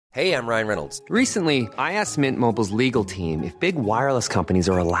Hey, I'm Ryan Reynolds. Recently, I asked Mint Mobile's legal team if big wireless companies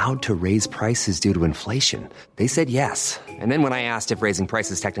are allowed to raise prices due to inflation. They said yes. And then when I asked if raising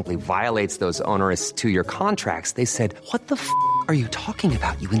prices technically violates those onerous two-year contracts, they said, "What the f*** are you talking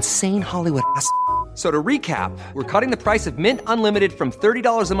about, you insane Hollywood ass?" So to recap, we're cutting the price of Mint Unlimited from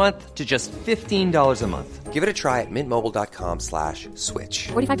 $30 a month to just $15 a month. Give it a try at mintmobile.com/switch.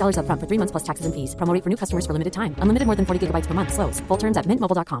 $45 up front for 3 months plus taxes and fees. Promo rate for new customers for limited time. Unlimited more than 40 gigabytes per month. Slows full terms at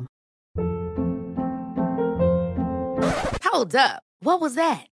mintmobile.com. Hold up. What was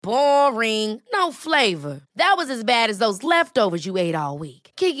that? Boring. No flavor. That was as bad as those leftovers you ate all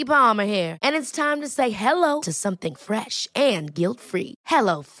week. Keke Palmer here, and it's time to say hello to something fresh and guilt-free.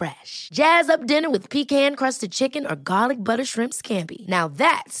 Hello Fresh. Jazz up dinner with pecan-crusted chicken or garlic butter shrimp scampi. Now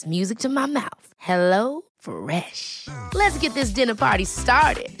that's music to my mouth. Hello Fresh. Let's get this dinner party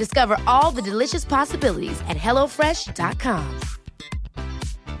started. Discover all the delicious possibilities at hellofresh.com.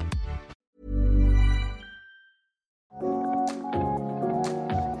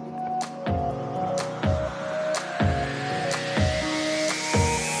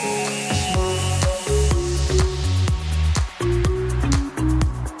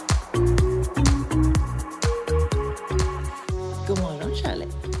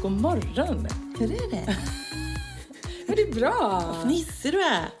 God morgon. Hur är det? Men det är bra. Vad fnissig du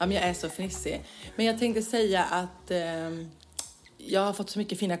är. Ja, men jag är så fnissig. Men jag tänkte säga att jag har fått så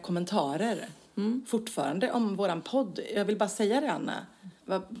mycket fina kommentarer fortfarande om våran podd. Jag vill bara säga det, Anna.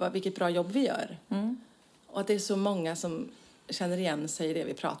 Vilket bra jobb vi gör. Och att det är så många som känner igen sig i det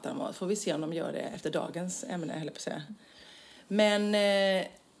vi pratar om. Och får vi se om de gör det efter dagens ämne, höll jag på att säga. Men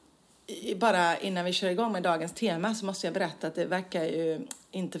bara innan vi kör igång med dagens tema så måste jag berätta att det verkar ju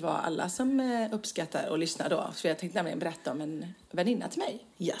inte vara alla som uppskattar och lyssnar då. Så jag tänkte nämligen berätta om en väninna till mig.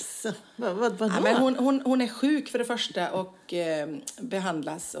 Yes. Vad då? Ja, men hon är sjuk för det första och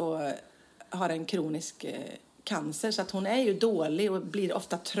behandlas och har en kronisk cancer. Så att hon är ju dålig och blir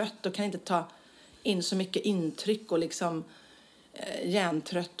ofta trött och kan inte ta in så mycket intryck och liksom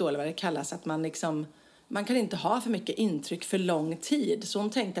hjärntrött då, eller vad det kallas. Att man liksom... Man kan inte ha för mycket intryck för lång tid. Så hon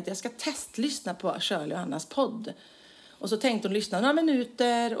tänkte att jag ska testlyssna på Shirley och Annas podd. Och så tänkte hon lyssna några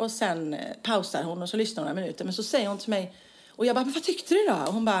minuter och sen pausar hon och så lyssnar hon några minuter. Men så säger hon till mig, och jag bara, men vad tyckte du då?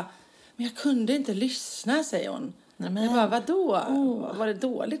 Och hon bara, men jag kunde inte lyssna, säger hon. Nej, men... Jag bara, vadå? Var det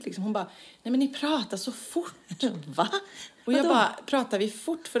dåligt liksom? Hon bara, nej men ni pratar så fort. Va? Och jag bara, pratar vi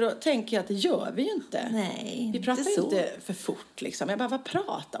fort? För då tänker jag att det gör vi ju inte. Nej, vi pratar ju inte för fort liksom. Jag bara, vad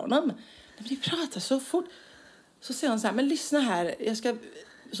pratar hon om? Men vi pratar så fort. Så säger hon så här, men lyssna här.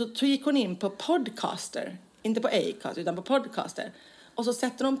 Så gick hon in på Podcaster. Inte på Acast utan på Podcaster. Och så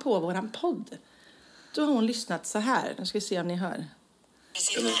sätter hon på våran podd. Då har hon lyssnat så här. Nu ska vi se om ni hör.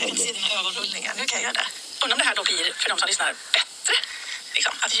 Sina ögonrullningar. Nu kan jag göra det. Undrar om det här då blir för de som lyssnar bättre.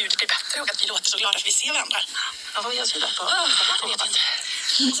 Liksom, att ljudet blir bättre och att vi låter så glada för vi ser varandra. Ja, vad jag skriver på. Jag vet inte.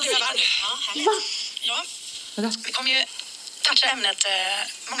 Så ska jag vara nu. Ja. Vi kommer ju toucha ämnet,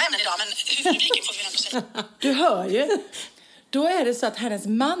 många ämnen idag, men huvudrubriken får vi ändå säga. Du hör ju. Då är det så att hennes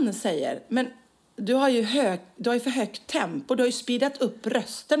man säger, men du har ju för högt tempo, du har ju speedat upp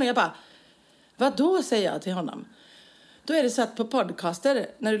rösten. Och jag bara, vadå, säger jag till honom. Då är det så att på podcaster,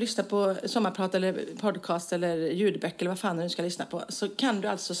 när du lyssnar på sommarprat eller podcast eller ljudböcker eller vad fan du ska lyssna på, så kan du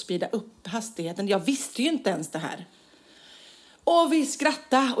alltså speeda upp hastigheten. Jag visste ju inte ens det här. Och vi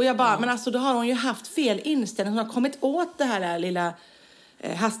skrattade och jag bara, men alltså då har hon ju haft fel inställning. Hon har kommit åt det här lilla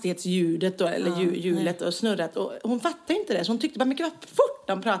hastighetsljudet då, eller hjulet och snurrat. Och hon fattade inte det, så hon tyckte bara mycket vad fort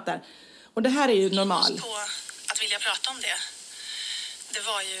de pratar. Och det här är ju normalt. På att vilja prata om det. Det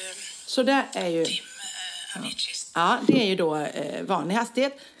var ju... Så det är ju... Ja, det är ju då vanlig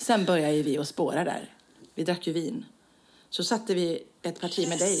hastighet. Sen börjar ju vi att spåra där. Vi drack ju vin. Så satte vi ett parti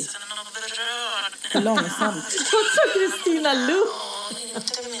med dig. Långsamt. Vad sa Kristina Luft?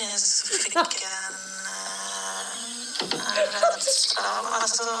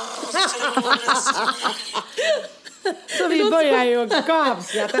 Så vi börjar ju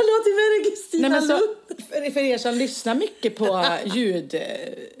gavskratta. Förlåt, det var Kristina Luft. För er som lyssnar mycket på ljud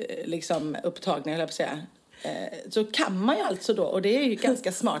liksom upptagningar, eller på att säga, så kan man ju alltså då, och det är ju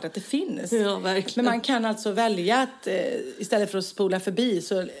ganska smart att det finns. Ja, verkligen. Men man kan alltså välja att istället för att spola förbi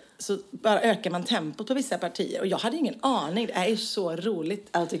så bara ökar man tempot på vissa partier. Och jag hade ingen aning, det är ju så roligt.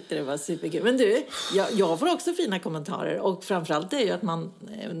 Jag tyckte det var superkul. Men du, jag får också fina kommentarer. Och framförallt är ju att man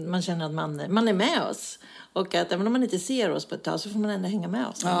känner att man är med oss. Och att även om man inte ser oss på ett tag så får man ändå hänga med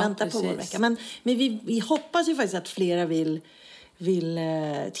oss. Man väntar precis på vår vecka. Men vi hoppas ju faktiskt att flera vill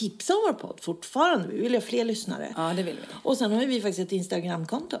tipsa om vår podd fortfarande. Vi vill ha fler lyssnare. Ja, det vill vi. Och sen har vi faktiskt ett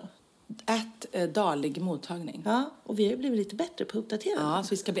Instagramkonto. daglig mottagning. Ja, och vi har blivit lite bättre på att uppdatera. Ja, så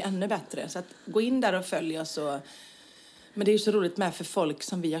vi ska bli ännu bättre. Så att gå in där och följ oss. Men det är ju så roligt med för folk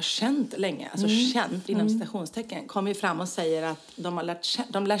som vi har känt länge. Alltså känt inom citationstecken. Kommer ju fram och säger att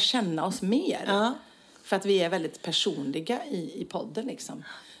de lär känna oss mer. Ja. För att vi är väldigt personliga i podden liksom.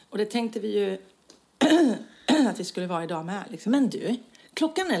 Och det tänkte vi ju att vi skulle vara idag med. Liksom. Men du,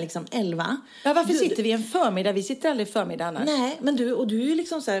 klockan är liksom 11. Ja, varför sitter vi en förmiddag? Vi sitter aldrig förmiddag annars. Nej, men du är ju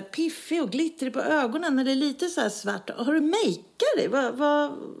liksom så här piffig och glittrig på ögonen när det är lite så här svart. Har du makeat dig?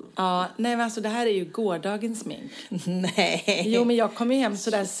 Ja, nej men alltså det här är ju gårdagens smink. Nej. Jo, men jag kom ju hem så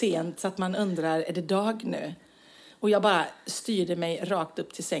där sent så att man undrar, är det dag nu? Och jag bara styrde mig rakt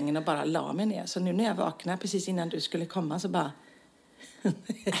upp till sängen och bara la mig ner. Så nu när jag vaknade precis innan du skulle komma så bara...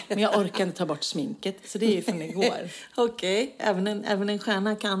 Men jag orkar inte ta bort sminket, så det är ju från igår. Okej, även en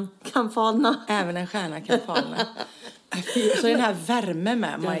stjärna kan falna. Även en stjärna kan falna. Så den här värmen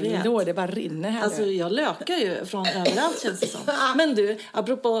med mig, då det bara rinner här. Alltså jag lökar ju från överallt känns det som. Men du,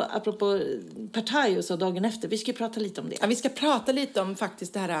 apropå partaj och så dagen efter, vi ska prata lite om det. Ja, vi ska prata lite om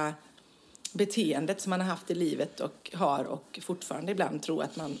faktiskt det här beteendet som man har haft i livet och har och fortfarande ibland tror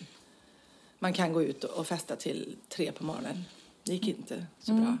att man kan gå ut och festa till 3 på morgonen. Det gick inte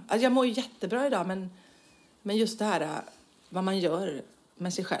så bra. Alltså jag mår ju jättebra idag, men just det här vad man gör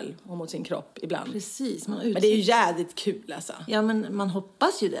med sig själv och mot sin kropp ibland. Precis. Men det är ju jävligt kul alltså. Ja, men man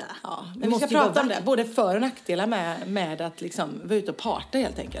hoppas ju det. Ja, men vi ska prata om det. Både för- och nackdelar med att liksom vara ute och parta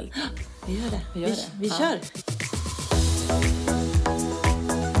helt enkelt. Vi gör det. Vi Ja. kör.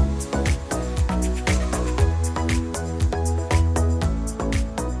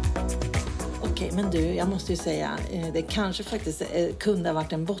 Men du, jag måste ju säga, det kanske faktiskt kunde ha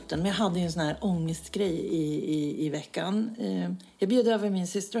varit en botten. Men jag hade ju en sån här ångestgrej i veckan. Jag bjöd över min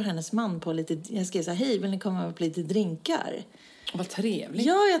syster och hennes man på lite, jag skrev så här, hej, vill ni komma över på lite drinkar? Vad trevligt.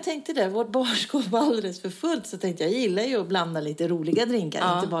 Ja, jag tänkte det. Vårt barskåp var alldeles för fullt, så tänkte jag gillar ju att blanda lite roliga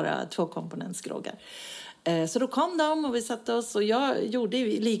drinkar, inte bara 2-komponentsgroggar. Så då kom de och vi satte oss och jag gjorde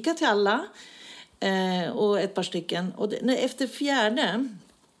lika till alla och ett par stycken. Och efter 4:e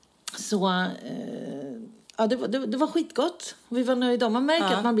så ja, det var skitgott. Vi var nöjda. Man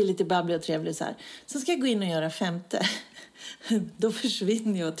märker att man blir lite babblig och trevlig så här. Sen ska jag gå in och göra 5:e. Då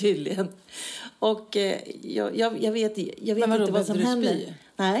försvinner jag tydligen. Och jag vet inte vad som händer.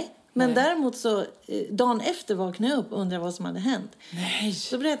 Nej. Men däremot så dagen efter vaknade jag upp och undrade vad som hade hänt. Nej.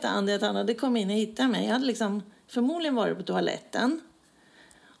 Så berättade Andy att han hade kommit in och hittat mig. Jag hade liksom förmodligen varit på toaletten.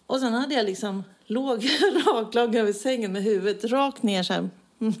 Och sen hade jag liksom låg raklång över sängen med huvudet rakt ner så här.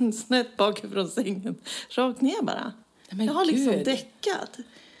 Snett bakifrån sängen. Rakt ner bara. Men jag har liksom Gud. däckat.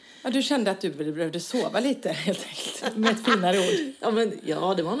 Ja, du kände att du behövde sova lite helt enkelt. Med ett finare ord.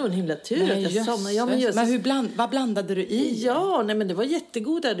 Ja, det var nog en himla tur att jag somnade. Ja, men vad blandade du i? Ja, nej, men det var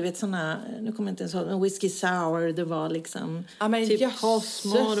jättegoda. Du vet såna, nu kommer jag inte ens ihåg, en whisky sour. Det var liksom typ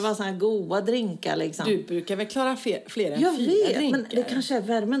Cosmo. Det var såna här goda drinkar liksom. Du brukar väl klara fler än 4 jag vet, drinkar? Men det kanske är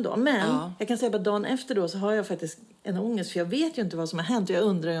värmen då. Men jag kan säga att dagen efter då så har jag faktiskt en ångest. För jag vet ju inte vad som har hänt. Och jag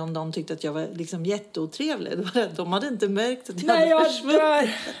undrar ju om de tyckte att jag var liksom jätteotrevlig. Det var att de hade inte märkt att jag hade försvunnit.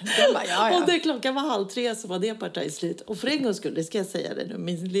 Ja. Och det klockan var 2:30 så var det partaj slut. Och för en gång skulle, det ska jag säga det nu,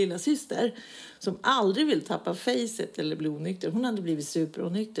 min lilla syster som aldrig vill tappa facet eller bli onykter. Hon hade blivit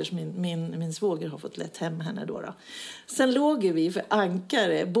superonykter, så min svåger har fått lätt hem henne då. Sen låg vi för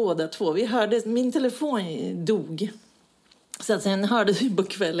ankare båda två. Vi hörde, min telefon dog. Så att sen hörde vi på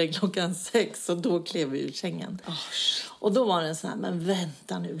kvällen klockan 6 och då klev vi ur sängen. Och då var det så här, men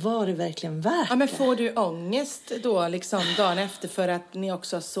vänta nu, var det verkligen värt det? Ja, men får du ångest då liksom dagen efter för att ni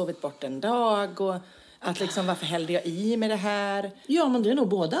också har sovit bort en dag och att liksom varför hällde jag i med det här? Ja, men det är nog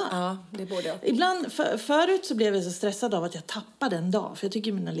båda. Ja, det är båda. Ibland, förut så blev jag så stressad av att jag tappade en dag. För jag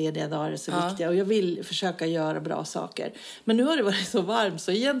tycker mina lediga dagar är så viktiga. Och jag vill försöka göra bra saker. Men nu har det varit så varmt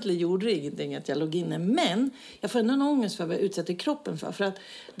så egentligen gjorde det ingenting att jag låg inne. Men jag får ändå en ångest för vad jag utsätter kroppen för. För att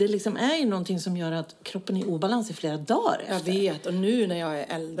det liksom är ju någonting som gör att kroppen är i obalans i flera dagar efter. Jag vet, och nu när jag är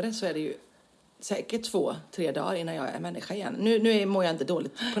äldre så är det ju säkert 2-3 dagar innan jag är människa igen. Nu mår jag inte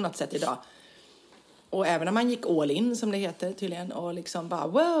dåligt på något sätt idag. Och även när man gick all in, som det heter tydligen, och liksom bara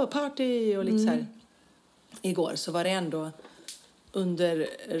wow, party och liksom så här. Igår så var det ändå under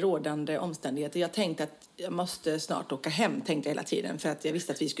rådande omständigheter. Jag tänkte att jag måste snart åka hem, tänkte jag hela tiden. För att jag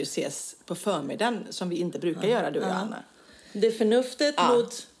visste att vi skulle ses på förmiddagen, som vi inte brukar göra, du och Anna. Det är förnuftet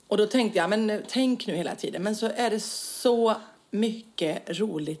mot... Och då tänkte jag, men tänk nu hela tiden. Men så är det så mycket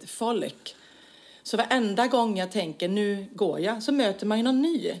roligt folk. Så varenda gång jag tänker, nu går jag, så möter man ju någon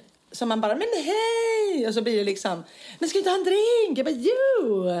ny. Så man bara, men hej! Och så blir det liksom, men ska du inte ha en drink? Jag bara,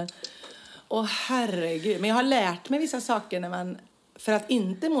 jo! Och herregud, men jag har lärt mig vissa saker när man för att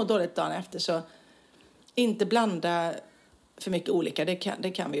inte må dåligt dagen efter så inte blanda för mycket olika.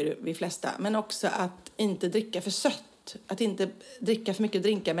 Det kan vi flesta. Men också att inte dricka för sött. Att inte dricka för mycket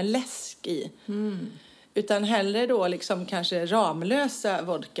drinkar med läsk i. Utan hellre då liksom kanske ramlösa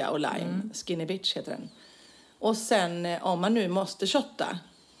vodka och lime. Skinny bitch heter den. Och sen om man nu måste shotta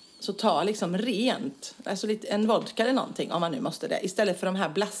så ta liksom rent. Alltså lite en vodka eller någonting om man nu måste det. Istället för de här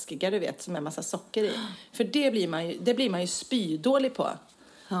blaskiga du vet som är massa socker i. För det blir man ju spydålig på.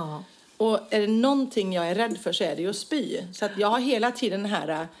 Ja. Och är det någonting jag är rädd för så är det ju att spy. Så att jag har hela tiden den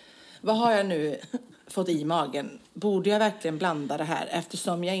här, vad har jag nu fått i magen? Borde jag verkligen blanda det här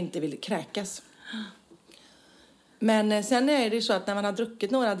eftersom jag inte vill kräkas? Men sen är det ju så att när man har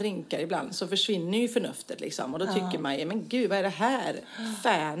druckit några drinkar ibland så försvinner ju förnuftet liksom. Och då tycker man ju, men gud vad är det här?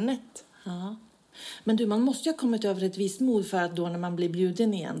 Fänet. Ja. Men du, man måste ju ha kommit över ett visst mod för att då när man blir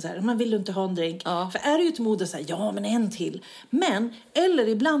bjuden igen så här, man vill inte ha en drink. Ja. För är det ju ett mod att säga, ja men en till. Men, eller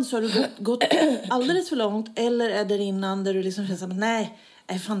ibland så har du gått alldeles för långt. Eller är det innan där du liksom känner att nej,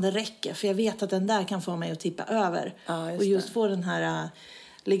 fan det räcker. För jag vet att den där kan få mig att tippa över. Ja, och just få den här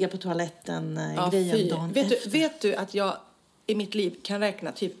ligga på toaletten grejen dagen efter. Vet du att jag i mitt liv kan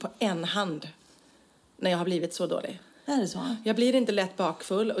räkna typ på en hand när jag har blivit så dålig? Är det så? Jag blir inte lätt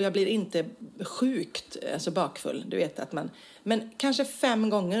bakfull och jag blir inte sjukt alltså bakfull. Du vet att men kanske 5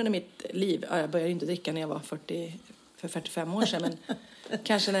 gånger under mitt liv. Jag började inte dricka när jag var för 45 år sedan. Men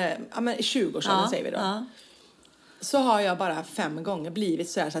kanske i 20-årsåldern säger vi då. Ja. Så har jag bara 5 gånger blivit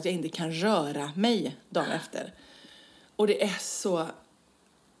så här så att jag inte kan röra mig dagen efter. Och det är så...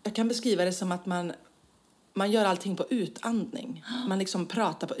 Jag kan beskriva det som att man gör allting på utandning. Man liksom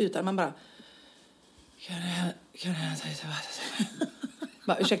pratar på utandning. Man bara... Kan jag ta lite vatten?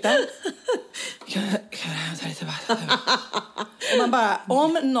 Bara, ursäkta? Kan jag ta lite vatten? Och man bara,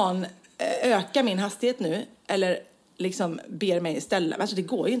 om någon ökar min hastighet nu, eller liksom ber mig ställa, alltså det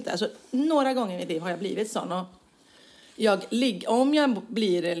går ju inte. Alltså, några gånger i mitt liv har jag blivit sån. Och om jag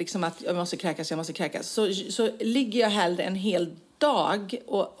blir liksom att jag måste kräkas, så ligger jag hellre en hel dag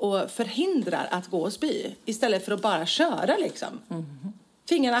och förhindrar att gå och spy. Istället för att bara köra liksom.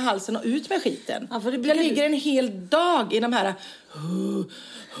 Fingrarna i halsen och ut med skiten. Ja, för jag ligger en hel dag i de här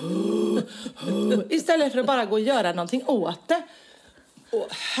istället för att bara gå och göra någonting åt det. Och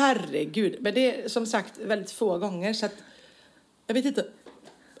herregud, men det är som sagt väldigt få gånger så att jag vet inte.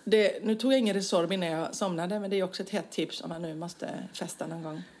 Nu tog jag ingen Resorb innan jag somnade, men det är också ett hett tips om man nu måste festa någon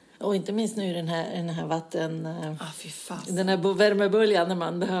gång. Och inte minst nu den här vatten... fy fan. Den här värmeböljan när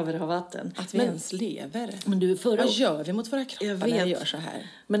man behöver ha vatten. Att vi ens lever. Men du, vad gör vi mot våra kroppar när vi gör så här?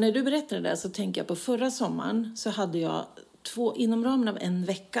 Men när du berättade det så tänker jag på förra sommaren så hade jag inom ramen av en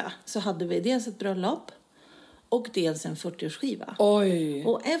vecka så hade vi dels ett bröllop och dels en 40-årsskiva. Oj!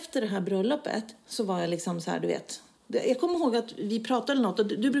 Och efter det här bröllopet så var jag liksom så här, du vet... Jag kommer ihåg att vi pratade något och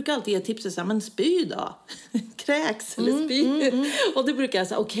du brukar alltid ge tipset så här, men spy då. Kräks eller spy. Och det brukar jag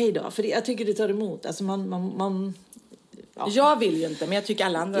säga, okej då. För jag tycker det tar emot. Alltså man ja. Jag vill ju inte, men jag tycker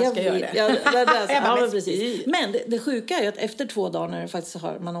alla andra ska göra det. Precis. Men det sjuka är ju att efter 2 dagar när faktiskt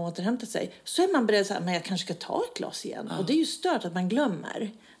man har återhämtat sig så är man beredd så här, men jag kanske ska ta ett glas igen. Ja. Och det är ju stört att man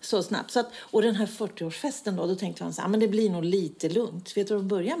glömmer så snabbt. Så att, och den här 40-årsfesten då tänkte man så här, men det blir nog lite lugnt. Vet du vad de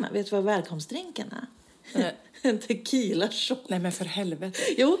börjar med? Vet du vad välkomstdrinkarna? En tequila shot. Nej men för helvete.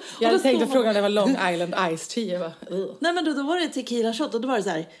 Jo, jag hade tänkt att fråga om det var Long Island Iced Tea. Nej men då var det tequila shot och då var det så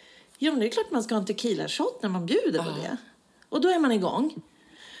här. Ja men det är klart man ska ha en tequila shot när man bjuder på det. Och då är man igång.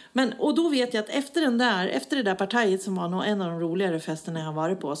 Och då vet jag att efter det där partiet som var nog en av de roligare festerna jag har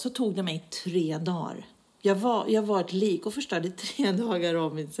varit på så tog det mig 3 dagar. Jag var ett lik och förstörde 3 dagar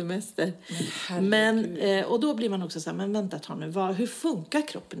av min semester. Men och då blir man också så här, men vänta ta nu, hur funkar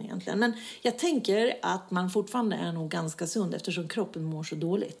kroppen egentligen? Men jag tänker att man fortfarande är nog ganska sund eftersom kroppen mår så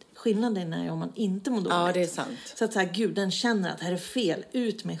dåligt. Skillnaden är om man inte mår dåligt. Ja, det är sant. Så att så här, gud, den känner att det här är fel,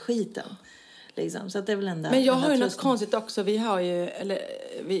 ut med skiten. Liksom. Så att det är väl men jag har ju något konstigt också. Vi har ju,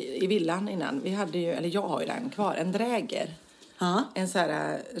 i villan innan, jag har ju den kvar, en dräger. Ja. En så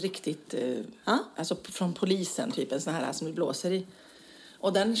här riktigt, alltså från polisen typ, en sån här som vi blåser i.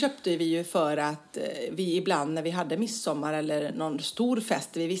 Och den köpte vi ju för att vi ibland när vi hade midsommar eller någon stor fest,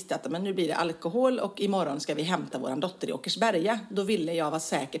 vi visste att men nu blir det alkohol och imorgon ska vi hämta våran dotter i Åkersberga. Då ville jag vara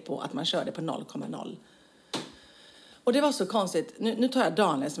säker på att man körde på 0,0. Och det var så konstigt. Nu tar jag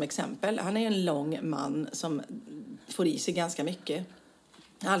Daniel som exempel. Han är en lång man som får i sig ganska mycket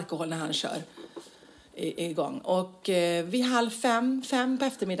alkohol när han kör igång. Och vid 4:30 på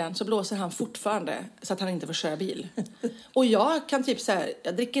eftermiddagen så blåser han fortfarande så att han inte får köra bil. Och jag kan typ så här,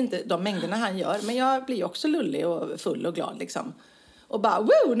 jag dricker inte de mängderna han gör, men jag blir också lullig och full och glad liksom. Och bara,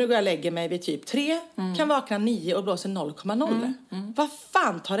 wow, nu går jag och lägger mig vid typ 3. Kan vakna 9 och blåser 0,0. Vad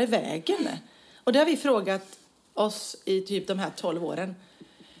fan tar det vägen? Och det har vi frågat oss i typ de här 12 åren.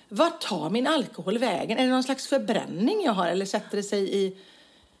 Vart tar min alkohol vägen? Är det någon slags förbränning jag har? Eller sätter det sig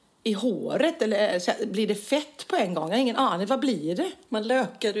i håret? Eller blir det fett på en gång? Jag har ingen aning. Vad blir det? Man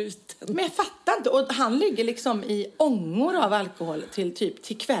lökar ut den. Men jag fattar inte. Och han ligger liksom i ångor av alkohol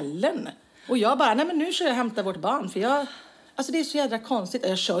till kvällen. Och jag bara, nej men nu kör jag och hämtar vårt barn. För alltså det är så jädra konstigt.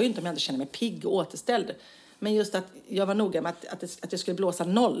 Jag kör ju inte om jag inte känner mig pigg och återställd. Men just att jag var noga med att jag skulle blåsa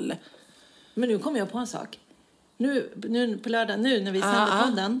 0. Men nu kommer jag på en sak. Nu på lördag, när vi sänder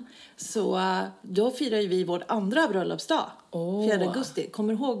podden, så då firar ju vi vår andra bröllopsdag. 4 augusti.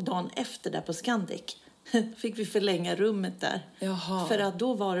 Kommer ihåg dagen efter där på Scandic? Fick vi förlänga rummet där. Jaha. För att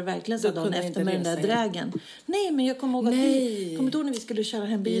då var det verkligen så dagen efter med den där drägen. Nej, men jag kommer ihåg att kommer då när vi skulle köra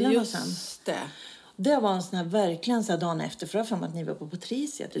hem bilarna sen. Just det. Det var en sån här verkligen så här dagen efter. För att ni var på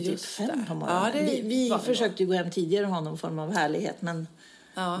Patricia till typ 5 på morgonen. Ja, vi försökte ju gå hem tidigare och ha någon form av härlighet, men...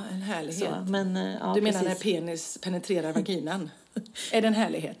 Ja, en härlighet. Så, men, du menar när penis penetrerar vaginan? Är det en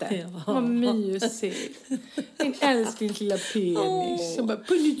härlighet där? Ja. Vad mysigt. Din älsklings lilla penis. Som bara...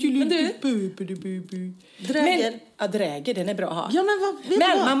 Dräger. Dräger, den är bra att ha. Ja,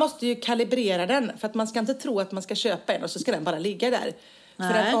 men man måste ju kalibrera den. För att man ska inte tro att man ska köpa en och så ska den bara ligga där.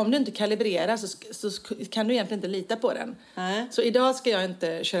 För att om du inte kalibrerar så kan du egentligen inte lita på den. Nej. Så idag ska jag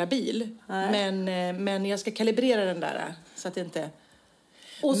inte köra bil. Men jag ska kalibrera den där så att det inte...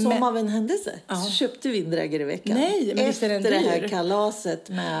 Och som av en händelse så köpte vi en dräger i veckan. Nej, men visst är den dyr? Efter det här kalaset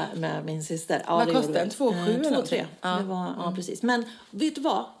med min syster. Ja, vad kostar den? 2,7 eller 2,3. Ja, precis. Men vet du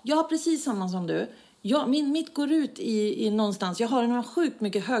vad? Jag har precis samma som du. Mitt går ut i någonstans. Jag har en sjukt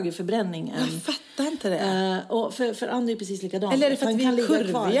mycket högre förbränning. Jag fattar inte det. Och för andra är precis likadant. Eller är det för att vi är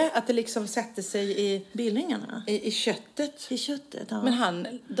kurviga? Att det liksom sätter sig i bildningarna? I köttet. I köttet, ja.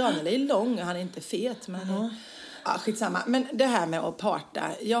 Men Daniel är lång och han är inte fet. Men ja, skitsamma. Men det här med att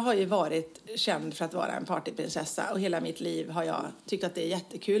parta. Jag har ju varit känd för att vara en partyprinsessa. Och hela mitt liv har jag tyckt att det är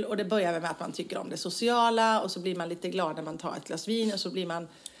jättekul. Och det börjar med att man tycker om det sociala. Och så blir man lite glad när man tar ett glas vin. Och så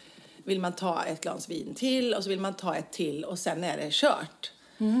vill man ta ett glas vin till. Och så vill man ta ett till. Och sen är det kört.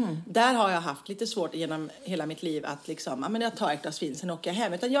 Där har jag haft lite svårt genom hela mitt liv att liksom, men jag tar ett glas vin, sen åker jag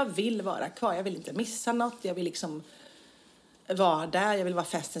hem. Utan jag vill vara kvar. Jag vill inte missa något. Jag vill liksom vara där. Jag vill vara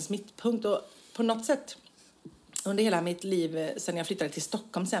festens mittpunkt. Och på något sätt... Under hela mitt liv, sen jag flyttade till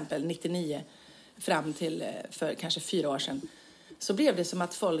Stockholm till exempel, 99, fram till för kanske 4 år sedan, så blev det som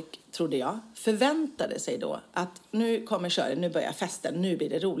att folk, trodde jag, förväntade sig då att nu kommer kören, nu börjar festen, nu blir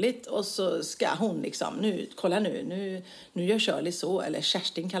det roligt. Och så ska hon liksom, kolla nu gör Shirley så, eller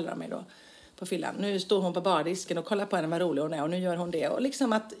Kerstin kallar de mig då på fyllan. Nu står hon på bardisken och kollar på henne vad rolig hon är och nu gör hon det. Och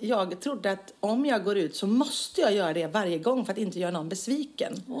liksom att jag trodde att om jag går ut så måste jag göra det varje gång för att inte göra någon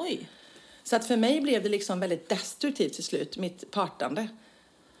besviken. Oj. Så att för mig blev det liksom väldigt destruktivt till slut, mitt partande.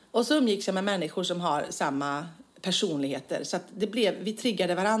 Och så umgicks jag med människor som har samma personligheter. Så att vi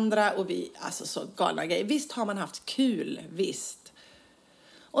triggade varandra och alltså så galna grejer. Visst har man haft kul, visst.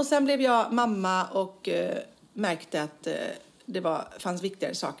 Och sen blev jag mamma och märkte att det fanns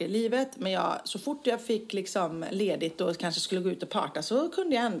viktigare saker i livet. Men så fort jag fick liksom ledigt och kanske skulle gå ut och parta så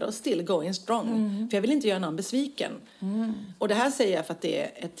kunde jag ändå still going strong. För jag vill inte göra någon besviken. Och det här säger jag för att det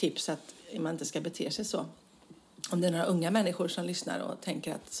är ett tips att man inte ska bete sig så. Om det är några unga människor som lyssnar och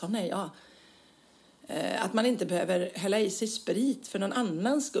tänker att sån är jag. Att man inte behöver hälla i sig sprit för någon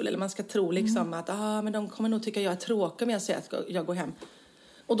annans skull. Eller man ska tro liksom att men de kommer nog tycka jag är tråkig om jag säger att jag går hem.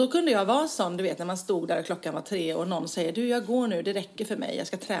 Och då kunde jag vara sån, du vet, när man stod där och klockan var 3 och någon säger, du jag går nu, det räcker för mig, jag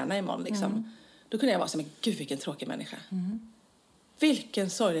ska träna imorgon liksom. Då kunde jag vara så, men gud vilken tråkig människa. Vilken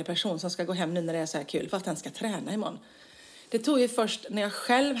sorglig person som ska gå hem nu när det är så här kul för att den ska träna imorgon. Det tog ju först när jag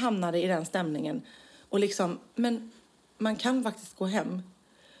själv hamnade i den stämningen och liksom, men man kan faktiskt gå hem.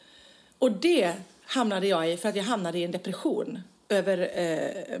 Och det hamnade jag i för att jag hamnade i en depression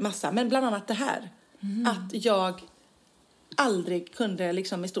över massa, men bland annat det här. Att jag aldrig kunde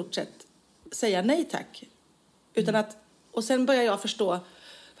liksom i stort sett säga nej tack. Utan att, och sen började jag förstå,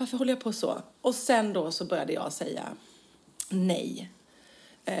 varför håller jag på så? Och sen då så började jag säga nej.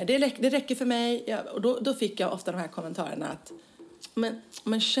 Det räcker för mig. Och då fick jag ofta de här kommentarerna att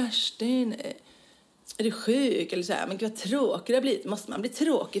men Kerstin, är du sjuk? Eller så här, men gud vad tråkig det har blivit. Måste man bli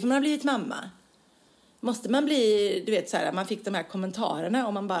tråkig för man har blivit mamma? Måste man bli, du vet så här, man fick de här kommentarerna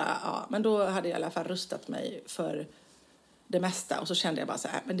och man bara, men då hade jag i alla fall rustat mig för det mesta. Och så kände jag bara så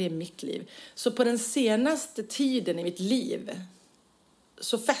här, men det är mitt liv. Så på den senaste tiden i mitt liv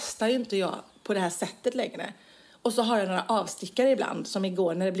så festar ju inte jag på det här sättet längre. Och så har jag några avstickare ibland, som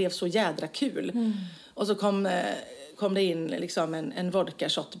igår när det blev så jädra kul. Och så kom kom det in liksom en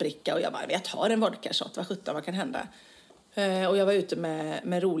vodka-shot-bricka och jag bara, jag tar en vodka-shot, vad kan hända? Och jag var ute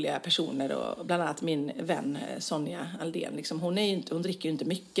med roliga personer och bland annat min vän Sonja Aldén. Liksom, hon dricker ju inte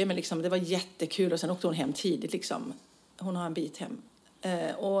mycket, men liksom, det var jättekul och sen åkte hon hem tidigt. Liksom. Hon har en bit hem.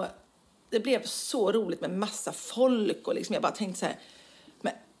 Och det blev så roligt med massa folk och liksom, jag bara tänkte så här,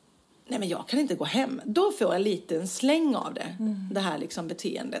 men jag kan inte gå hem. Då får jag en liten släng av det, det här liksom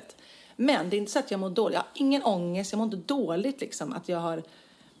beteendet. Men det är inte så att jag mår dåligt. Jag har ingen ångest, jag mår inte dåligt liksom, att jag har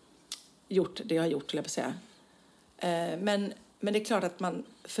gjort det jag har gjort, skulle jag säga. Men det är klart att man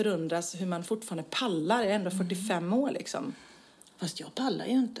förundras hur man fortfarande pallar. Jag är ändå 45 år liksom. Fast jag pallar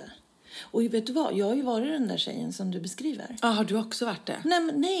ju inte. Och vet du vad? Jag har ju varit den där tjejen som du beskriver. Ja, har du också varit det?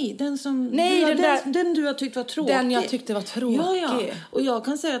 Nej, den som... Den du har tyckt var tråkig. Den jag tyckte var tråkig. Ja. Och jag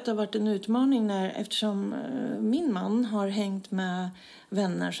kan säga att det har varit en utmaning eftersom min man har hängt med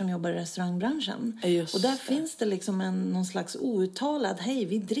vänner som jobbar i restaurangbranschen. Just och där finns det liksom någon slags outtalad, hej,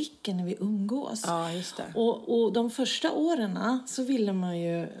 vi dricker när vi umgås. Ja, just det. Och de första åren så ville man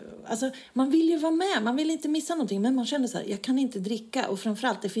ju, alltså man vill ju vara med, man vill inte missa någonting, men man kände så här, jag kan inte dricka, och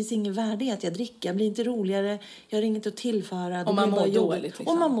framförallt det finns ingen värde i att jag dricker, jag blir inte roligare, jag har inget att tillföra. Och man mår dåligt liksom.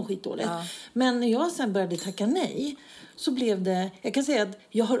 Och man mår skitdåligt. Ja. Men när jag sen började tacka nej, så blev det, jag kan säga att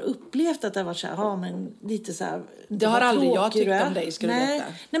jag har upplevt att det har varit så här, men lite så här, det har aldrig jag tyckt om dig, ska du veta.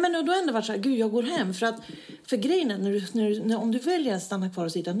 Nej, men då har ändå varit så här, gud, jag går hem. För grejen är, om du väljer att stanna kvar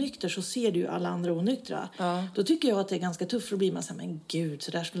och sitta nykter, så ser du ju alla andra onyktra. Ja. Då tycker jag att det är ganska tufft, för att bli man så här, men gud,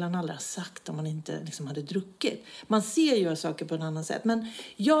 så där skulle han aldrig ha sagt om man inte liksom hade druckit. Man ser ju saker på ett annat sätt. Men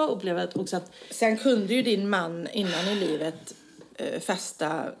jag upplever också att... Sen kunde ju din man innan i livet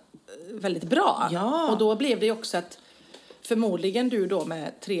festa väldigt bra. Ja. Och då blev det ju också att förmodligen du då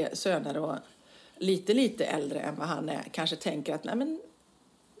med 3 söner och lite äldre än vad han är kanske tänker att nej, men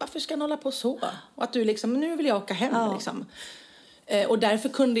varför ska han hålla på så? Och att du liksom, nu vill jag åka hem liksom. Och därför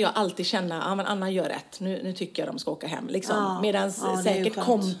kunde jag alltid känna, men Anna gör rätt, nu tycker jag de ska åka hem liksom. Medan säkert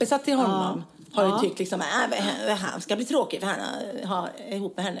kompisar till honom har ju tyckt liksom, han ska bli tråkig för han har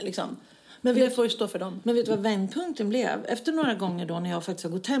ihop med henne liksom. Men det får ju stå för dem. Men vet du vad vändpunkten blev? Efter några gånger då, när jag faktiskt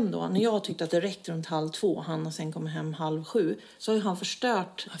har gått hem då, när jag tyckte att det räckte runt 6:30, han och sen kommer hem 6:30, så har han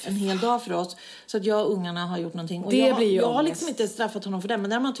förstört en hel dag för oss. Så att jag och ungarna har gjort någonting. Och jag har liksom inte straffat honom för det, men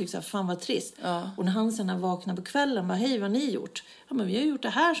där man tycker så här, fan vad trist. Ja. Och när han sen har vaknat på kvällen, bara, hej, vad har ni gjort? Ja, men vi har gjort det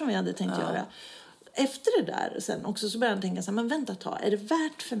här som vi hade tänkt göra. Efter det där sen också så började han tänka så här, men vänta ett tag, är det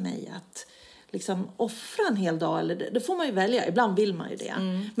värt för mig att liksom offra en hel dag, eller det får man ju välja, ibland vill man ju det,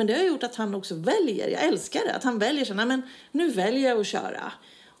 men det har gjort att han också väljer, jag älskar det, att han väljer så, nej, men nu väljer jag att köra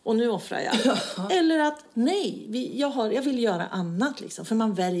och nu offrar jag. Eller att nej, jag vill göra annat liksom, för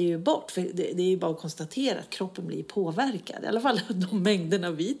man väljer ju bort, för det är ju bara att konstatera att kroppen blir påverkad, i alla fall de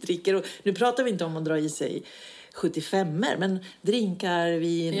mängderna vi dricker, och nu pratar vi inte om att dra i sig 75-er, men drinkar,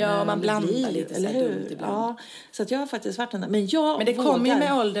 vin, man blandar lite, eller hur? Ja, så att jag har faktiskt varit den där. Men det kommer ju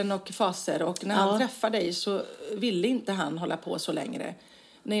med åldern och faser, och när han träffade dig så ville inte han hålla på så längre.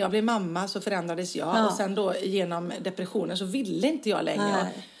 När jag blev mamma så förändrades jag, och sen då genom depressionen så ville inte jag längre.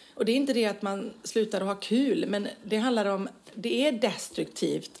 Och det är inte det att man slutar att ha kul, men det handlar om, det är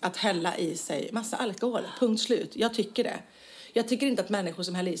destruktivt att hälla i sig massa alkohol, punkt slut. Jag tycker det. Jag tycker inte att människor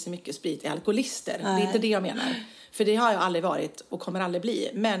som häller i sig mycket sprit är alkoholister. Det är inte det jag menar. För det har jag aldrig varit och kommer aldrig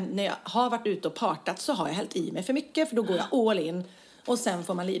bli. Men när jag har varit ute och partat så har jag hällt i mig för mycket. För då går jag all in. Och sen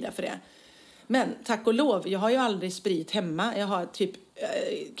får man lida för det. Men tack och lov, jag har ju aldrig sprit hemma. Jag har typ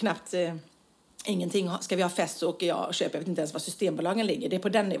knappt ingenting. Ska vi ha fest så åker jag och köper. Jag vet inte ens var Systembolagen ligger. Det är på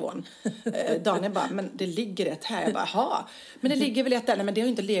den nivån. Daniel bara, men det ligger ett här. Jag bara, ha. Men det ligger väl ett där. Nej, men det har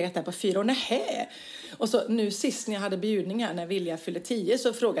ju inte legat där på 4 år. Nähä. Och så nu sist när jag hade bjudningar, när Vilja fyllde 10,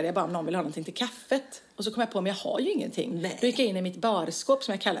 så frågade jag bara om någon vill ha någonting till kaffet. Och så kom jag på, men jag har ju ingenting. Då gick jag in i mitt barskåp,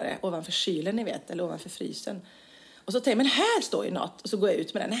 som jag kallar det, ovanför kylen, ni vet, eller ovanför frysen. Och så tänkte jag, men här står ju något. Och så går jag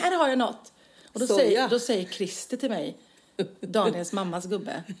ut med den, här har jag något. Och då säger Christer till mig, Daniels mammas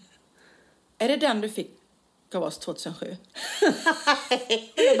gubbe, är det den du fick av oss 2007?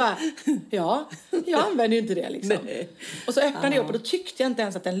 Och jag bara, jag använder ju inte det liksom. Nej. Och så öppnade jag upp, och då tyckte jag inte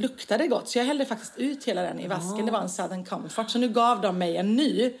ens att den luktade gott. Så jag hällde faktiskt ut hela den i vasken. Det var en Southern Comfort. Så nu gav de mig en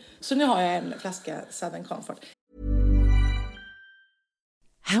ny. Så nu har jag en flaska Southern Comfort.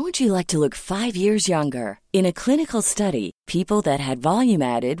 How would you like to look 5 years younger? In a clinical study, people that had volume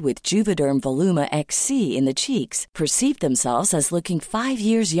added with Juvederm Voluma XC in the cheeks perceived themselves as looking 5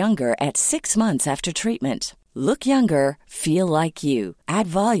 years younger at 6 months after treatment. Look younger, feel like you. Add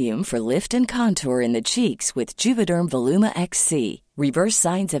volume for lift and contour in the cheeks with Juvederm Voluma XC. Reverse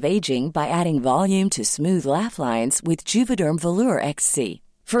signs of aging by adding volume to smooth laugh lines with Juvederm Volure XC.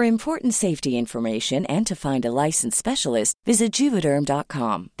 For important safety information and to find a licensed specialist, visit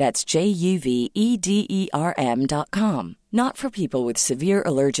Juvederm.com. That's JUVEDERM.com. Not for people with severe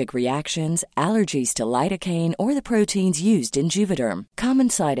allergic reactions, allergies to lidocaine, or the proteins used in Juvederm. Common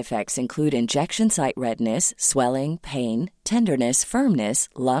side effects include injection site redness, swelling, pain, tenderness, firmness,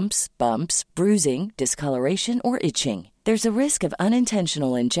 lumps, bumps, bruising, discoloration, or itching. There's a risk of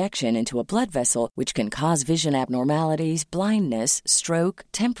unintentional injection into a blood vessel, which can cause vision abnormalities, blindness, stroke,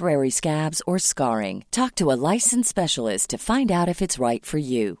 temporary scabs, or scarring. Talk to a licensed specialist to find out if it's right for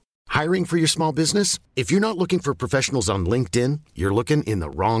you. Hiring for your small business? If you're not looking for professionals on LinkedIn, you're looking in the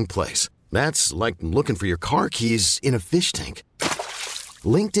wrong place. That's like looking for your car keys in a fish tank.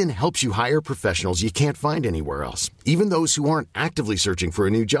 LinkedIn helps you hire professionals you can't find anywhere else, even those who aren't actively searching for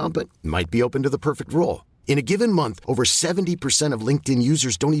a new job but might be open to the perfect role. In a given month, over 70% of LinkedIn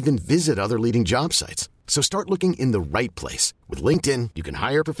users don't even visit other leading job sites. So start looking in the right place. With LinkedIn, you can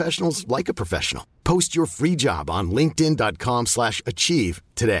hire professionals like a professional. Post your free job on linkedin.com/achieve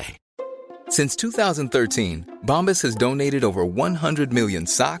today. Since 2013, Bombas has donated over 100 million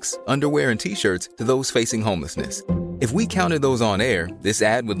socks, underwear, and T-shirts to those facing homelessness. If we counted those on air, this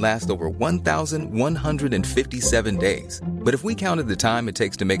ad would last over 1,157 days. But if we counted the time it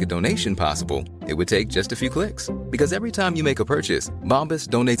takes to make a donation possible, it would take just a few clicks. Because every time you make a purchase, Bombas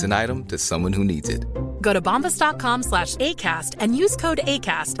donates an item to someone who needs it. Go to bombas.com/ACAST and use code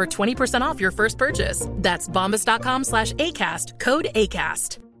ACAST for 20% off your first purchase. That's bombas.com/ACAST, code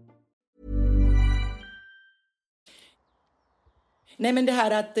ACAST. Nej, men det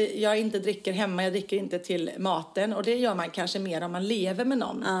här att jag inte dricker hemma, jag dricker inte till maten. Och det gör man kanske mer om man lever med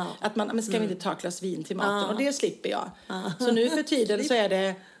någon. Att man, men ska vi inte ta ett glas vin till maten? Och det slipper jag. Så nu för tiden så är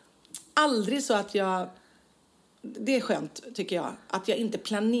det aldrig så att jag... Det är skönt, tycker jag. Att jag inte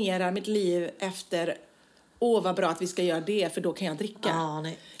planerar mitt liv efter... vad bra att vi ska göra det, för då kan jag dricka.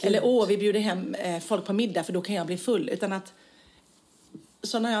 Eller vi bjuder hem folk på middag, för då kan jag bli full. Utan att...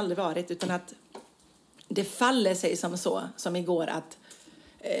 Sån har jag aldrig varit, utan att... Det faller sig som igår att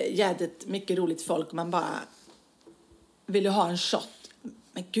jävligt mycket roligt folk, man bara vill ha en shot.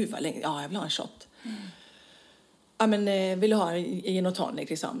 Men gud vad länge, jag vill ha en shot. Ja, men vill ha en gin och tonic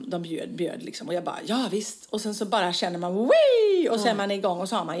liksom. De bjöd liksom, och jag bara, ja visst. Och sen så bara känner man, wii! Och så är man igång och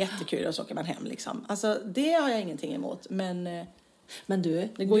så har man jättekul och så åker man hem liksom. Alltså det har jag ingenting emot, men du,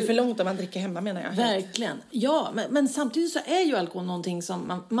 det går ju för långt om man dricker hemma, menar jag. Verkligen. Ja, men samtidigt så är ju alkohol någonting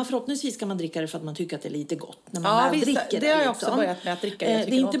som man förhoppningsvis ska man dricka det för att man tycker att det är lite gott när man väl dricker det. har jag också börjat med att dricka. Det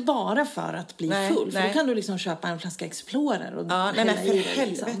är inte bara för att bli full. För då kan du liksom köpa en flaska Explorer och hälla i det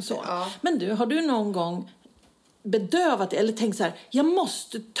liksom, så. Ja. Men du, har du någon gång bedövat eller tänkt så här, jag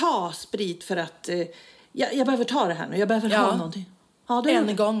måste ta sprit för att jag behöver ta det här nu, jag behöver ha någonting? Ja,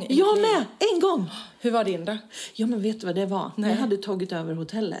 en gång. Jag med, en gång. Hur var din då? Ja, men vet du vad det var? Jag hade tagit över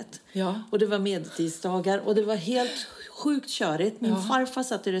hotellet. Ja. Och det var medeltidsdagar och det var helt sjukt körigt. Min farfar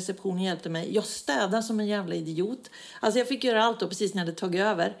satt i receptionen och hjälpte mig. Jag städade som en jävla idiot. Alltså jag fick göra allt då precis när jag hade tagit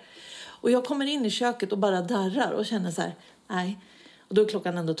över. Och jag kommer in i köket och bara darrar och känner så här, nej. Och då är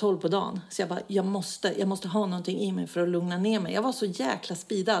klockan ändå 12 på dagen. Så jag bara, jag måste ha någonting i mig för att lugna ner mig. Jag var så jäkla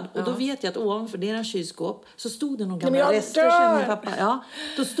speedad. Och då vet jag att ovanför deras kylskåp så stod det någon gamla rester. Känner pappa. Ja,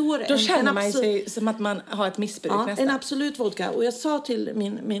 då känner man sig som att man har ett missbruk nästan. En absolut vodka. Och jag sa till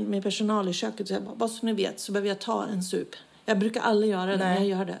min personal i köket, så jag bara, vad som ni vet så behöver jag ta en sup. Jag brukar aldrig göra det när jag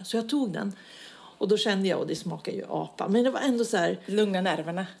gör det. Så jag tog den. Och då kände jag, och det smakar ju apa. Men det var ändå så här. Lugna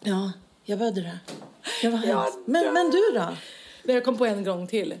nerverna. Ja, jag behövde det. Jag var men du då? Jag kom på en gång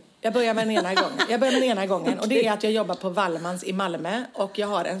till. Jag börjar med den ena gången. Och det är att jag jobbar på Wallmans i Malmö. Och jag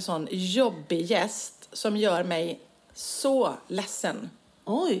har en sån jobbig gäst som gör mig så ledsen.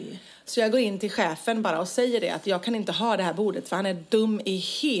 Oj. Så jag går in till chefen bara och säger det. Att jag kan inte ha det här bordet. För han är dum i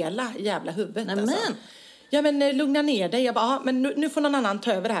hela jävla huvudet. Nämen. Alltså. Ja, men lugna ner dig. Jag bara, men nu får någon annan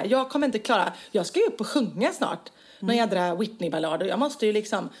ta över det här. Jag kommer inte klara. Jag ska ju upp och sjunga snart. Någon jädra Whitney-ballad. Och jag måste ju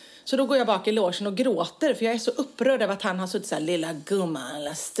liksom... Så då går jag bak i logen och gråter. För jag är så upprörd över att han har suttit så här, lilla gumman,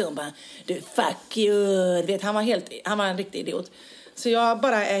 lilla stumma. Du, fuck you. Vet, han var en riktig idiot. Så jag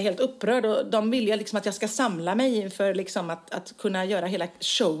bara är helt upprörd. Och de vill ju liksom att jag ska samla mig för liksom att kunna göra hela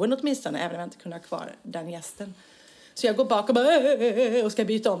showen åtminstone. Även om jag inte kunde ha kvar den gästen. Så jag går bak och bara... Och ska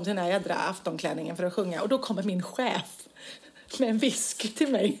byta om till den här jädra aftonklänningen för att sjunga. Och då kommer min chef med en whisky till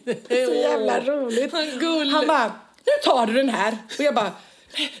mig. Så jävla roligt. Han bara... Nu tar du den här. Och jag bara,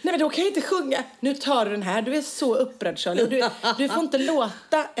 nej men då kan jag inte sjunga. Nu tar du den här. Du är så upprörd, Charlie. Du får inte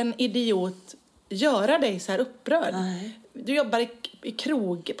låta en idiot göra dig så här upprörd. Nej. Du jobbar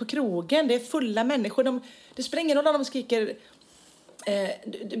på krogen. Det är fulla människor. Det spelar ingen roll om de skriker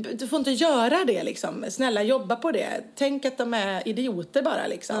Du får inte göra det liksom. Snälla, jobba på det. Tänk att de är idioter bara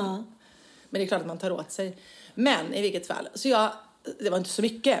liksom. Men det är klart att man tar åt sig. Men i vilket fall. Så det var inte så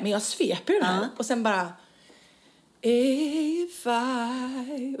mycket. Men jag sveper den här. Och sen bara... If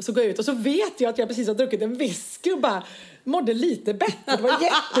I... Och så går jag ut och så vet jag att jag precis har druckit en whisky och bara mådde lite bättre. Det var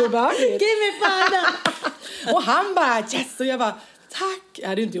jätteobehagligt. Give me five. Och han bara yes. Och jag bara tack. Jag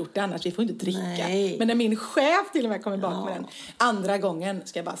hade inte gjort det annars. Vi får inte dricka. Nej. Men när min chef till och med kommer bak med den. Andra gången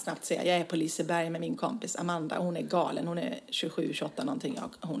ska jag bara snabbt säga. Jag är på Liseberg med min kompis Amanda. Hon är galen. Hon är 27-28 någonting.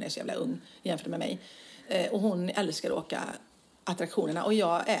 Hon är så jävla ung jämfört med mig. Och hon älskar att åka attraktionerna. Och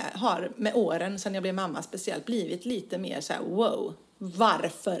jag har med åren sedan jag blev mamma speciellt blivit lite mer så här: wow,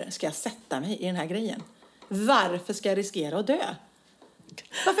 varför ska jag sätta mig i den här grejen? Varför ska jag riskera att dö?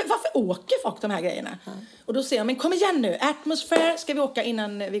 Varför åker folk de här grejerna? Och då säger jag, men kom igen nu, Atmosphere ska vi åka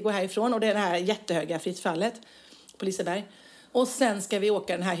innan vi går härifrån. Och det är det här jättehöga fritt fallet på Liseberg. Och sen ska vi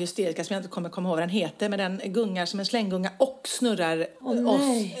åka den här hysteriska som jag inte kommer komma ihåg vad den heter. Men den gungar som en slänggunga och snurrar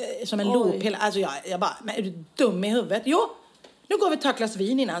oss som en loop. Alltså jag bara, men är du dum i huvudet? Jo, nu går vi och tar ett glas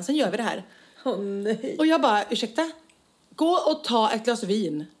vin innan, sen gör vi det här. Nej. Och jag bara, ursäkta? Gå och ta ett glas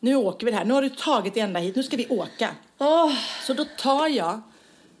vin. Nu åker vi det här. Nu har du tagit det ända hit. Nu ska vi åka. Så då tar jag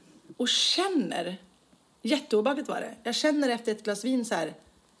och känner. Jätteobehagligt var det. Jag känner efter ett glas vin så här.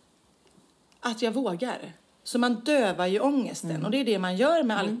 Att jag vågar. Så man dövar ju ångesten. Och det är det man gör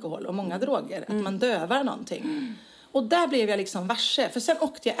med alkohol och många droger. Att man dövar någonting. Och där blev jag liksom varse. För sen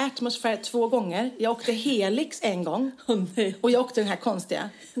åkte jag Atmosphere 2 gånger. Jag åkte Helix en gång. Och jag åkte den här konstiga.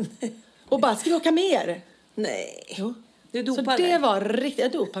 Och bara, ska vi åka mer? Nej. Jo. Du dopar så det var riktigt,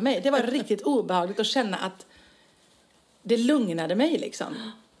 jag dopade mig. Det var riktigt obehagligt att känna att det lugnade mig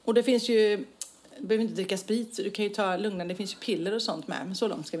liksom. Och det finns ju, du behöver inte dricka sprit så du kan ju ta lugnande, det finns ju piller och sånt med. Men så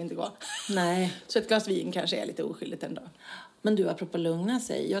långt ska vi inte gå. Nej. Så ett glas vin kanske är lite oskyldigt ändå. Men du, apropå lugna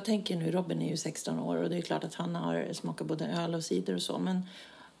sig. Jag tänker nu, Robin är ju 16 år och det är klart att han har smakat både öl och cider och så. Men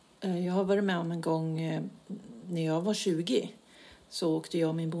jag har varit med om en gång när jag var 20. Så åkte jag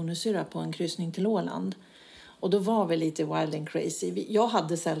och min bonussyrra på en kryssning till Åland. Och då var vi lite wild and crazy. Jag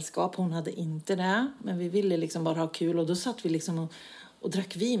hade sällskap, hon hade inte det. Men vi ville liksom bara ha kul. Och då satt vi liksom och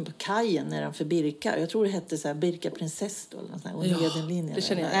drack vin på kajen nedanför Birka. Jag tror det hette så här Birka Prinsess då. Och Nedenlinjen. Det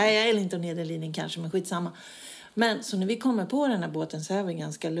känner jag. Nej, jag är inte Nedenlinjen kanske, men skitsamma. Men så när vi kommer på den här båten så är vi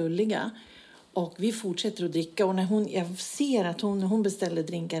ganska lulliga. Och vi fortsätter att dricka. Och jag ser att när hon beställer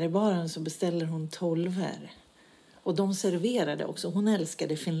drinkar i baren så beställer hon 12-er. Och de serverade också. Hon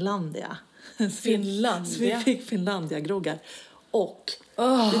älskade Finlandia. Finlandia? Så vi fick Finlandia-groggar. Och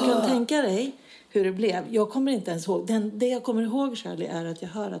du kan tänka dig hur det blev. Jag kommer inte ens ihåg. Det jag kommer ihåg, Charlie, är att jag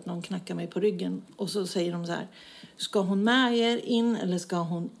hör att någon knackar mig på ryggen. Och så säger de så här: ska hon med er in eller ska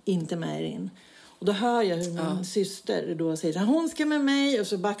hon inte med er in? Och då hör jag hur min syster då säger att hon ska med mig. Och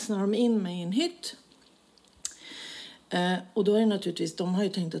så baxnar de in mig i en hytt. Och då är det naturligtvis, de har ju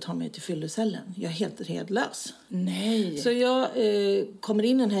tänkt att ta mig till fyllecellen. Jag är helt redlös. Nej. Så jag kommer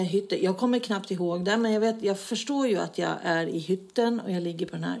in i den här hytten. Jag kommer knappt ihåg det, men jag förstår ju att jag är i hytten och jag ligger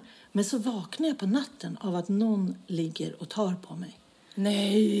på den här. Men så vaknar jag på natten av att någon ligger och tar på mig.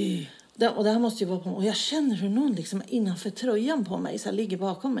 Nej. Och det här måste ju vara på mig. Och jag känner hur någon liksom innanför tröjan på mig så här ligger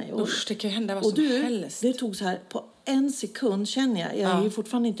bakom mig. Och, usch, det kan ju hända vad som helst. Det tog så här på 1 sekund känner jag. Jag är ju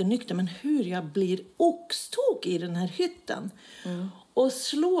fortfarande inte nykter, men hur jag blir oxtog i den här hytten. Och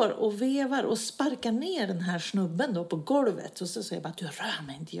slår och vevar och sparkar ner den här snubben då på golvet. Och så säger jag bara, du rör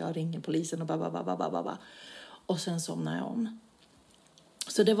mig inte, jag ringer polisen och babababababa. Och sen somnar jag om.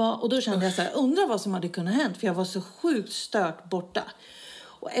 Så det var, och då kände jag så här, undrar vad som hade kunnat hänt. För jag var så sjukt stört borta.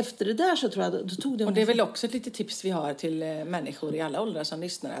 Och efter det där så tror jag, då tog det... Och det är väl också ett litet tips vi har till människor i alla åldrar som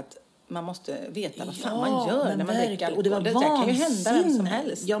lyssnar, att man måste veta vad fan man gör när man dricker alkohol. Och det var det kan ju hända vem som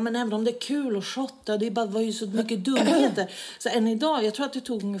helst. Ja, men även om det är kul att shotta, det var ju så mycket dumheter. Så än idag, jag tror att det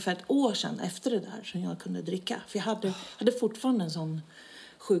tog ungefär 1 år sedan efter det där som jag kunde dricka. För jag hade fortfarande en sån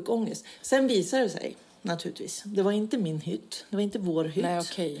sjuk ångest. Sen visade det sig, naturligtvis, det var inte min hytt, det var inte vår hytt. Nej,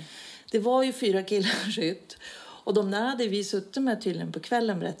 okej. Det var ju 4 killars hytt. Och de där hade vi suttit med tydligen på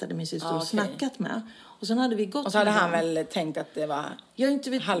kvällen, berättade min syster, och snackat med. Och sen hade vi gått. Och så hade han väl tänkt att det var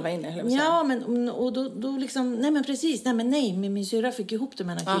halva inne, eller vad säger. Ja, men och då liksom, nej men precis, nej, men min syra fick ihop det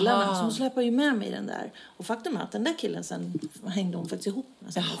med den här killarna. Så hon släppte ju med mig den där. Och faktum är att den där killen sen hängde hon faktiskt ihop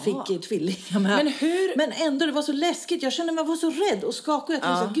med. Sen fick tvillingar med. Men ändå, det var så läskigt. Jag kände mig var så rädd och skakig. Jag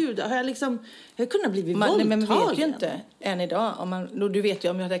tänkte så, gud, har jag liksom, jag kunde ha blivit våldtagen. Men man vet ju inte än idag. Du vet ju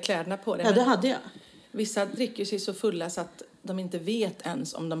om jag hade kläderna på det. Ja, det hade jag. Vissa dricker sig så fulla så att de inte vet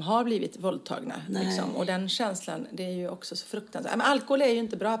ens om de har blivit våldtagna. Liksom. Och den känslan, det är ju också så fruktansvärt. Men alkohol är ju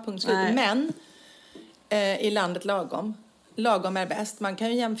inte bra, punkt slut. Men i landet lagom. lagom är bäst. Man kan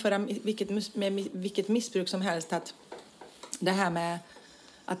ju jämföra med vilket missbruk som helst. Att det här med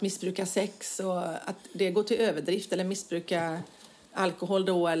att missbruka sex och att det går till överdrift eller missbruka alkohol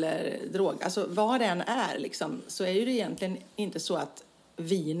då eller drog. Alltså vad det än är liksom, så är ju det egentligen inte så att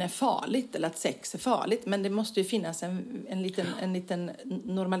vin är farligt eller att sex är farligt. Men det måste ju finnas en liten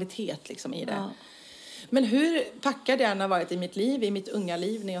normalitet liksom i det. Ja. Men hur packad jag än har varit i mitt liv, i mitt unga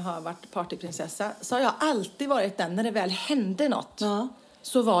liv när jag har varit partyprinsessa, så har jag alltid varit den när det väl hände något. Ja.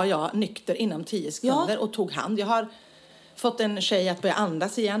 Så var jag nykter inom 10 sekunder och tog hand. Jag har fått en tjej att börja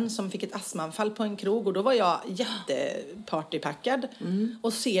andas igen som fick ett astmaanfall på en krog. Och då var jag jättepartypackad.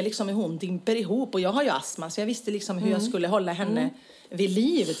 Och ser liksom hur hon dimper ihop. Och jag har ju astma så jag visste liksom hur jag skulle hålla henne vid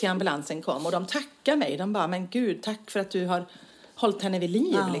liv till ambulansen kom. Och de tackar mig. De bara, men gud, tack för att du har hållit henne vid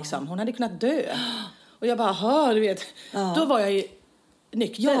liv liksom. Hon hade kunnat dö. Och jag bara, du vet. Då var jag ju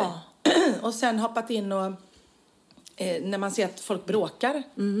nykter. Ja. Och sen hoppat in och när man ser att folk bråkar.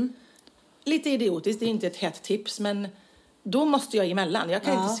 Lite idiotiskt, det är inte ett hett tips. Men då måste jag emellan. Jag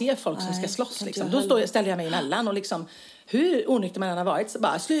kan inte se folk som ska slåss. Liksom. Då ställer jag mig emellan. Och liksom, hur onykter man än har varit så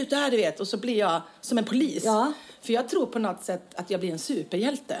bara, sluta här, du vet. Och så blir jag som en polis. Ja. För jag tror på något sätt att jag blir en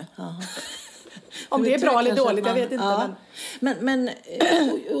superhjälte. Om det är bra eller dåligt, jag vet inte. Ja. Men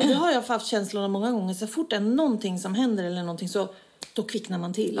och det har jag haft känslan av många gånger. Så fort det är någonting som händer eller någonting så då kvicknar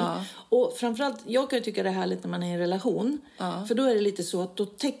man till. Ja. Och framförallt, jag kan ju tycka det här lite när man är i en relation. Ja. För då är det lite så att då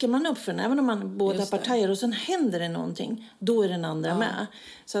täcker man upp för den. Även om man båda partajer och sen händer det någonting. Då är den andra med.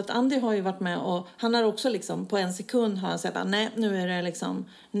 Så att Andy har ju varit med och han har också liksom på en sekund har han sagt att nej, nu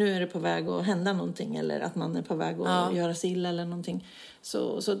är det på väg att hända någonting. Eller att man är på väg att göra sig illa eller någonting.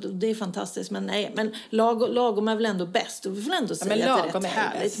 Så det är fantastiskt. Men nej, men lagom är väl ändå bäst. Och vi får ändå säga att det är rätt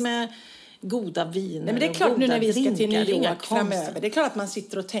härligt med goda viner. Nej, men det är klart nu när vi ska till New York framöver. Det är klart att man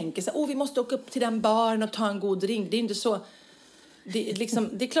sitter och tänker så vi måste åka upp till den baren och ta en god drink. Det är inte så. Det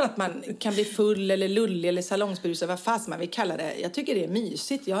är klart att man kan bli full eller lullig eller salongsberusad, vad fast man vill kalla det. Jag tycker det är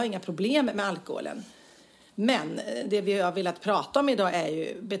mysigt. Jag har inga problem med alkoholen. Men det vi har velat prata om idag är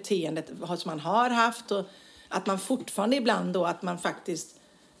ju beteendet som man har haft och att man fortfarande ibland då att man faktiskt,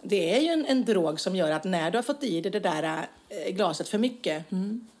 det är ju en drog som gör att när du har fått i dig det där glaset för mycket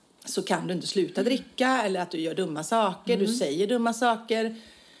så kan du inte sluta dricka eller att du gör dumma saker, du säger dumma saker.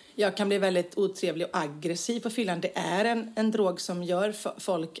 Jag kan bli väldigt otrevlig och aggressiv på fyllan. Det är en drog som gör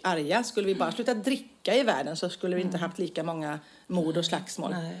folk arga. Skulle vi bara sluta dricka i världen så skulle vi inte haft lika många mord och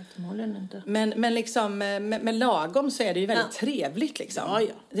slagsmål. Nej, förmodligen inte. Men liksom med lagom så är det ju väldigt trevligt liksom. Ja.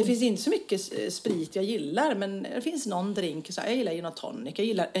 Det finns inte så mycket sprit jag gillar, men det finns någon drink. Så jag gillar gin och tonic, jag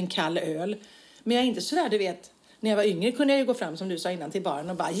gillar en kall öl. Men jag är inte sådär, du vet. När jag var yngre kunde jag ju gå fram som du sa innan till baren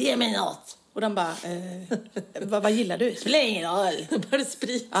och bara, ge mig något. Och de bara, vad gillar du? Spelar ingen roll. Bara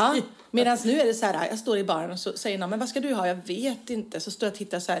sprit. Ja, medan nu är det så här, jag står i baren och så säger någon, men vad ska du ha? Jag vet inte. Så står jag och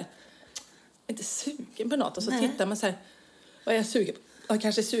tittar så här, inte sugen på något. Och så tittar man så här, vad är jag sugen på? Jag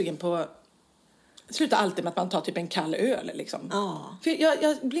kanske är sugen på, slutar alltid med att man tar typ en kall öl liksom. För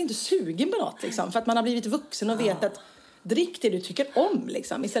jag blir inte sugen på något liksom. För att man har blivit vuxen och vet att drick det du tycker om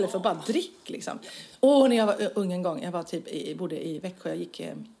liksom. Istället för att bara drick liksom. När jag var ung en gång, jag var typ bodde i Växjö, jag gick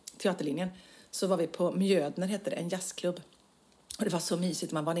teaterlinjen, så var vi på Mjödner, hette det, en jazzklubb. Och det var så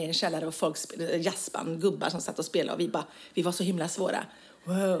mysigt, man var nere i en källare och folk spelade jazzband, gubbar som satt och spelade och vi var så himla svåra.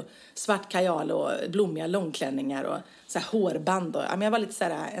 Wow, svart kajal och blommiga långklänningar och så här hårband och jag var lite så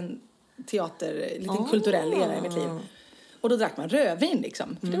här en lite kulturell era i mitt liv. Och då drack man rödvin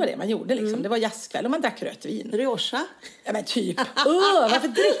liksom. För det var det man gjorde liksom. Det var jazzkväll och man drack rött vin. Rioja? Ja men typ. Varför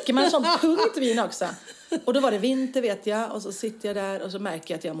dricker man sånt tungt vin också? Och då var det vinter vet jag. Och så sitter jag där och så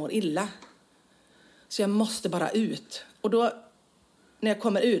märker jag att jag mår illa. Så jag måste bara ut. Och då när jag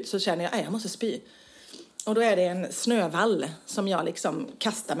kommer ut så känner jag måste spy. Och då är det en snövall som jag liksom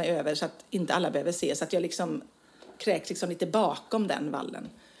kastar mig över så att inte alla behöver se. Så att jag liksom kräks liksom lite bakom den vallen.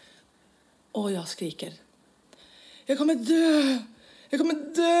 Och jag skriker. Jag kommer dö.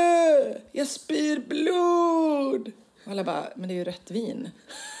 Jag spyr blod. Och alla bara, men det är ju rött vin.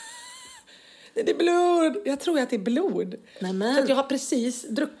 Det är blod. Jag tror att det är blod. Nämen. Så att jag har precis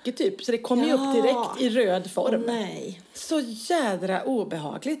druckit typ. Så det kommer ju upp direkt i röd form. Nej. Så jädra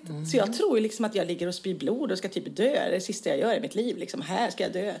obehagligt. Så jag tror ju liksom att jag ligger och spyr blod och ska typ dö. Det är det sista jag gör i mitt liv. Liksom. Här ska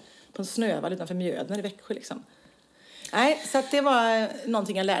jag dö. På en snövall utanför Mjödner i Växjö liksom. Nej, så att det var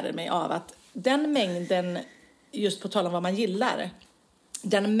någonting jag lärde mig av. Att den mängden, just på tal om vad man gillar,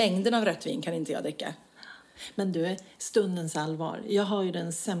 den mängden av rött vin kan inte jag dricka. Men du, stundens allvar. Jag har ju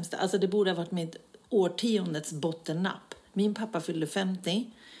den sämsta, alltså det borde ha varit mitt årtiondets bottennapp. Min pappa fyllde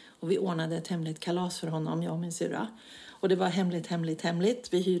 50 Och vi ordnade ett hemligt kalas för honom, jag och min syrra. Och det var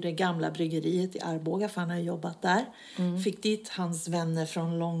hemligt. Vi hyrde gamla bryggeriet i Arboga, för han har jobbat där. Fick dit hans vänner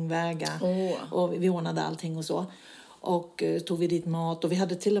från långväga. Och vi ordnade allting och så. Och tog vi dit mat. Och vi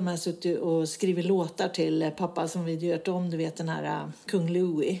hade till och med suttit och skrivit låtar till pappa som vi gjort om. Du vet den här Kung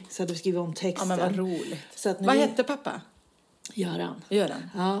Louis. Så hade vi skrivit om texten. Ja, men vad roligt. Så att vad hette pappa? Göran.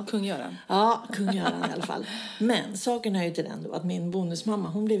 Ja. Kung Göran. Ja, kung Göran i alla fall. Men saken är ju till den då att min bonusmamma,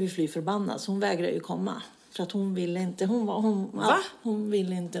 hon blev ju fly förbannad. Så hon vägrade ju komma. För att hon ville inte, hon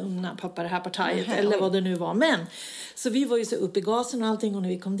ville inte unna pappa det här partiet. Eller vad det nu var. Men, så vi var ju så uppe i gasen och allting. Och när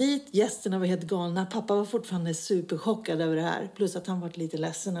vi kom dit, gästerna var helt galna. Pappa var fortfarande superchockad över det här. Plus att han var lite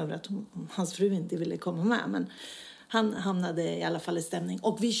ledsen över att hans fru inte ville komma med. Men han hamnade i alla fall i stämning.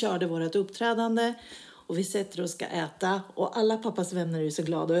 Och vi körde vårt uppträdande. Och vi sätter och ska äta. Och alla pappas vänner är ju så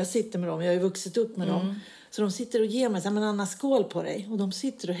glada. Och jag sitter med dem, jag har ju vuxit upp med dem. Så de sitter och ger mig, men Anna, skål på dig. Och de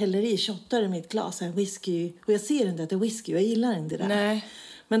sitter och häller i shottar i mitt glas. Whisky. Och jag ser inte att det är whisky. Jag gillar inte det. Nej.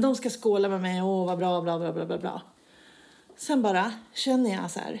 Men de ska skåla med mig. Vad bra, bla bla bla bla bla. Sen bara känner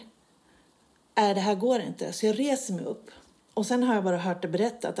jag så här. Det här går inte. Så jag reser mig upp. Och sen har jag bara hört det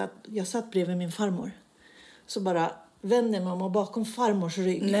berättat att jag satt bredvid min farmor. Så bara vänder mig om och bakom farmors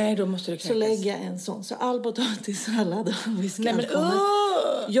rygg. Nej, då måste du knäckas. Så lägger jag en sån. Så all potatissallad och whisky. Nej, men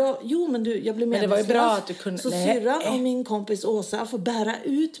jag blev med. Men det var ju bra att du kunde. Så syrran och min kompis Åsa får bära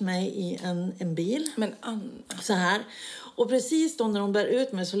ut mig i en bil. Men Anna. Så här. Och precis då när de bär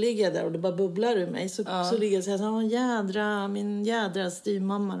ut mig så ligger jag där och det bara bubblar ur mig. Så ligger jag så här, min jädra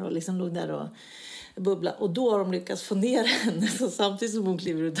styvmamma och liksom låg där och bubbla. Och då har de lyckats få ner henne. Så samtidigt som hon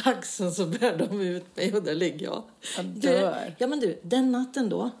kliver ur taxen så bär de ut mig och där ligger jag. Ja men du, den natten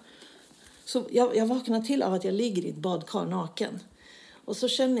då. Så jag vaknar till av att jag ligger i ett badkar naken. Och så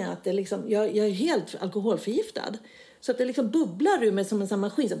känner jag att det liksom, jag är helt alkoholförgiftad. Så att det liksom bubblar ur mig som en sån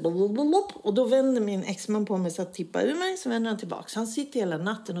maskin. Så och då vänder min exman på mig så att tippa ur mig. Så vänder han tillbaka. Han sitter hela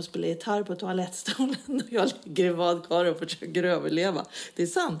natten och spelar gitarr på toalettstolen. Och jag ligger i badkar och försöker överleva. Det är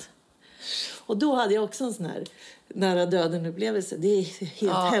sant. Och då hade jag också en sån här nära döden upplevelse. Det är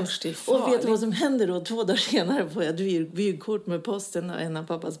helt hemskt. Och vet du vad som händer då? 2 dagar senare får jag ett vykort med posten och en av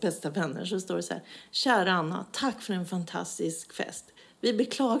pappas bästa vänner. Så står det så här: kära Anna, tack för en fantastisk fest. Vi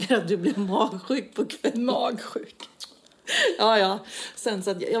beklagar att du blev magsjuk på kvällen. Magsjuk? Ja. Sen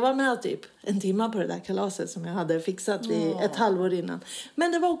så att jag var med typ en timme på det där kalaset som jag hade fixat ett halvår innan.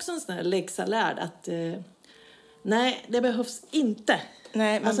 Men det var också en sån här läxa lärd att nej, det behövs inte.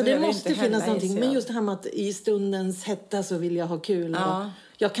 Nej, alltså det måste finnas någonting. Men just det här med att i stundens hetta så vill jag ha kul. Och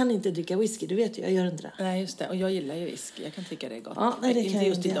jag kan inte dricka whisky, du vet ju, jag gör inte det. Nej, just det. Och jag gillar ju whisky, jag kan tycka det är gott. Ja, nej, det inte kan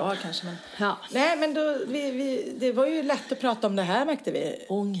just idag kanske, men... Ja. Nej, men då, det var ju lätt att prata om det här, märkte vi.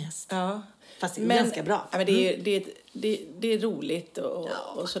 Ångest. Ja. Fast det är ganska bra. Ja, men det är roligt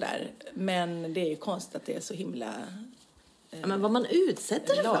och sådär. Men det är ju konstigt att det är så himla... men vad man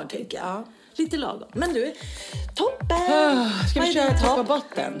utsätter det för, tycker jag. Ja. Lite lagom. Men du, toppen! Ska vi köra topp och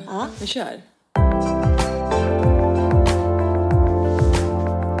botten? Ja. Vi kör.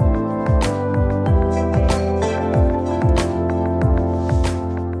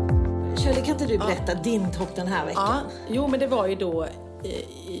 Shirley, kan inte du berätta din topp den här veckan? Ja. Jo, men det var ju då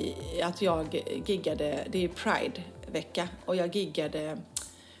att jag giggade, det är Pride-vecka. Och jag giggade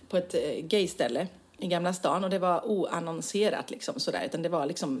på ett gayställe i Gamla stan, och det var oannonserat liksom sådär, utan det var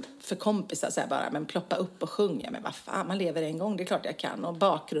liksom för kompisar så här bara, men ploppa upp och sjunga, men vad fan, man lever en gång, det är klart jag kan, och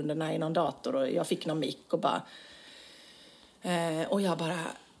bakgrunderna i någon dator och jag fick någon mick och bara och jag bara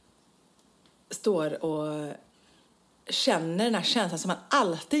står och känner den här känslan som man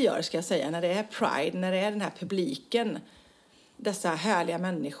alltid gör, ska jag säga, när det är Pride, när det är den här publiken, dessa härliga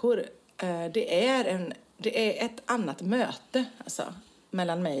människor, det är ett annat möte alltså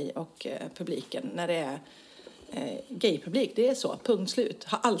mellan mig och publiken när det är gaypublik. Det är så, punkt slut.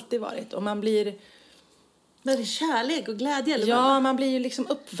 Har alltid varit. Och man blir... Men det är kärlek och glädje? Eller ja, man blir ju liksom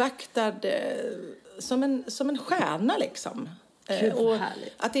uppvaktad som en stjärna liksom. Och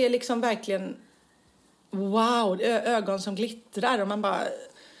härligt. att det är liksom verkligen wow, ögon som glittrar och man bara...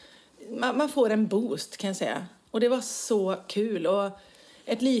 Man får en boost, kan jag säga. Och det var så kul. Och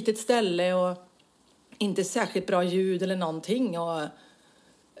ett litet ställe och inte särskilt bra ljud eller någonting.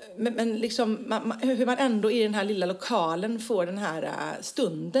 Men liksom, hur man ändå i den här lilla lokalen får den här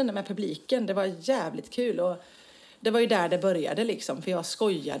stunden med publiken. Det var jävligt kul. Och det var ju där det började liksom. För jag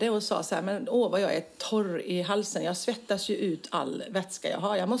skojade och sa så här, men vad jag är torr i halsen. Jag svettas ju ut all vätska jag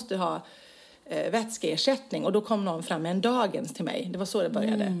har. Jag måste ha vätskeersättning. Och då kom någon fram med en dagens till mig. Det var så det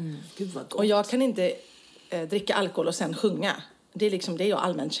började. Gud vad gott. Och jag kan inte dricka alkohol och sen sjunga. Det är jag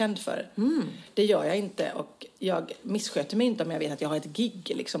allmänt känd för. Det gör jag inte. Och jag missköter mig inte om jag vet att jag har ett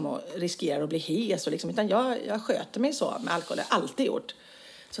gig liksom, och riskerar att bli hes. Och, liksom, utan jag sköter mig så med alkohol. Det har jag alltid gjort.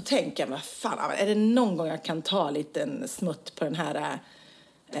 Så tänker jag, vad fan, är det någon gång jag kan ta lite en smutt på den här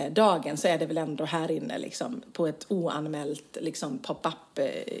dagen, så är det väl ändå här inne liksom, på ett oanmält liksom,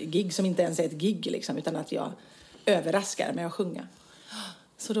 pop-up-gig som inte ens är ett gig liksom, utan att jag överraskar med att sjunga.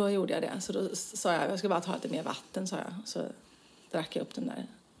 Så då gjorde jag det. Så då sa jag ska bara ta lite mer vatten, sa jag. Så drack jag upp den där.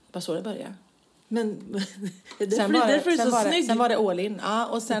 Det var så det började. Men sen var det all in. Ja,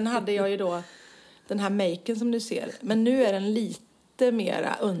 och sen hade jag ju då den här maken som du ser. Men nu är den lite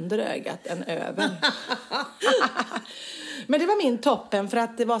mera under ögat än över. Men det var min toppen för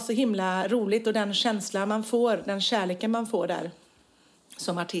att det var så himla roligt. Och den känslan man får, den kärleken man får där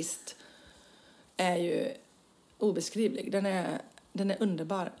som artist är ju obeskrivlig. Den är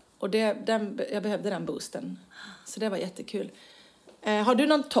underbar. Och jag behövde den boosten. Så det var jättekul. Har du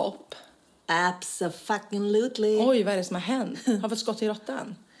någon topp? Absolutely. Oj, vad är det som har hänt? Har fått skott i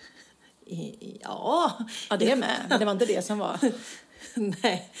råttan? Ja, det är med. Men det var inte det som var.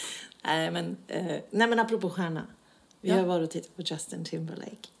 Nej, men apropå stjärna. Vi har varit och tittat på Justin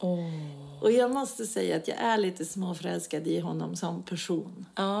Timberlake. Och jag måste säga att jag är lite småförälskad i honom som person.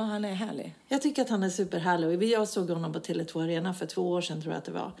 Ja, han är härlig. Jag tycker att han är superhärlig. Jag såg honom på Tele2 Arena för 2 år sedan, tror jag att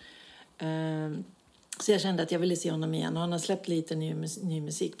det var. Så jag kände att jag ville se honom igen. Och han har släppt lite ny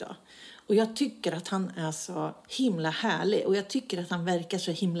musik då. Och jag tycker att han är så himla härlig. Och jag tycker att han verkar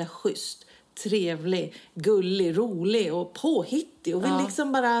så himla schysst. Trevlig, gullig, rolig och påhittig. Och vill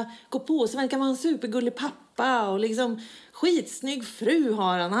liksom bara gå på. Så verkar han vara en supergullig pappa. Och liksom skitsnygg fru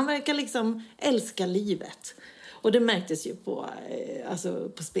har han. Han verkar liksom älska livet. Och det märktes ju på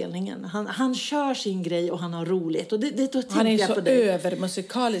spelningen. Han kör sin grej och han har roligt. Och han är så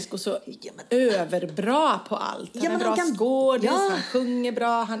övermusikalisk och så överbra på allt. Han är bra skådis, han sjunger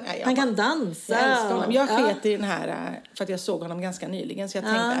bra. Han kan dansa. Jag älskar honom. Jag sket i den här för att jag såg honom ganska nyligen. Så jag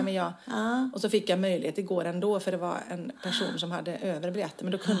tänkte, och så fick jag möjlighet igår ändå. För det var en person som hade överbiljetter.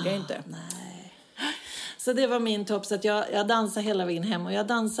 Men då kunde jag inte. Nej. Så det var min topp, så att jag dansade hela vägen hem. Och jag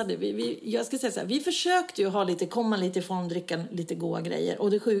dansade, jag ska säga så här, vi försökte ju komma lite i form, dricka lite goda grejer.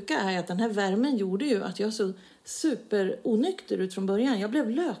 Och det sjuka är att den här värmen gjorde ju att jag så super onykter ut från början. Jag blev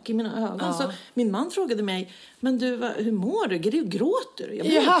lök i mina ögon. Ja. Så min man frågade mig, men du, hur mår du? Gråter du? Jag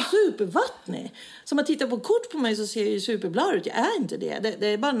blev supervattnig. Så om man tittar på kort på mig så ser jag ju superblad ut. Jag är inte det. Det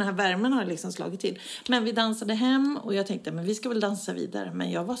är bara den här värmen har liksom slagit till. Men vi dansade hem och jag tänkte, men vi ska väl dansa vidare.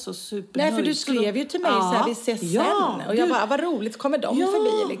 Men jag var så supernöjd. Nej, för du skrev ju till mig så här, vi ses sen. Och jag bara, vad roligt, kommer de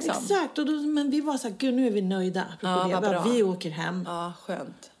förbi liksom? Exakt. Men vi var så här, gud, nu är vi nöjda. Vi åker hem. Ja,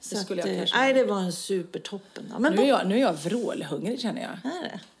 skönt. Så det var en supertoppen. Men nu är jag vrålhungrig, känner jag. Är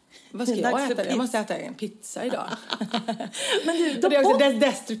det? Vad ska jag äta? Jag måste äta en pizza idag. Men du, det är också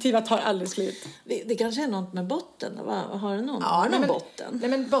destruktiva tar aldrig slut. Det kanske är något med botten. Har du någon botten? Nej,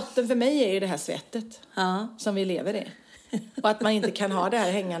 men botten för mig är ju det här svettet som vi lever i. Och att man inte kan ha det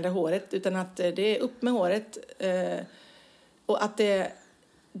här hängande håret, utan att det är upp med håret och att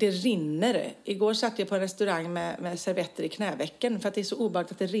det rinner. Igår satt jag på en restaurang med servetter i knävecken för att det är så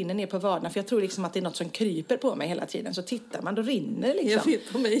obehagligt att det rinner ner på vaderna. För jag tror liksom att det är något som kryper på mig hela tiden. Så tittar man, då rinner det liksom.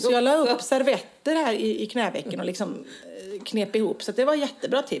 Så jag la upp servetter här i knävecken och liksom knep ihop. Så det var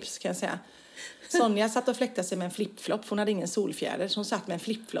jättebra tips, kan jag säga. Sonja satt och fläktade sig med en flipflop. Hon hade ingen solfjäder, så hon satt med en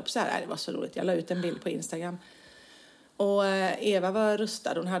flipflop så här. Det var så roligt. Jag la ut en bild på Instagram. Och Eva var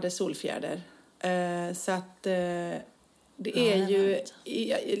rustad, hon hade solfjäder. Så att... det är ju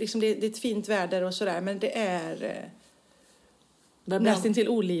liksom det är ett fint väder och sådär, men det är nästan till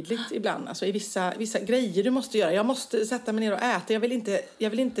olidligt ibland. Alltså i vissa grejer du måste göra. Jag måste sätta mig ner och äta. Jag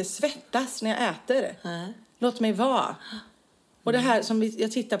vill inte svettas när jag äter. Låt mig vara. Och det här som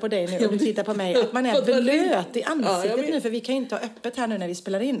jag tittar på dig nu och du tittar på mig, att man är blöt i ansiktet nu, för vi kan inte ha öppet här nu när vi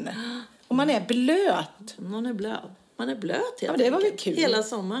spelar in. Och man är blöt. Man är blöt helt det var väl kul. Hela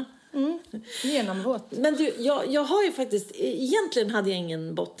sommaren. Genomvåt. Men du, jag har ju faktiskt, egentligen hade jag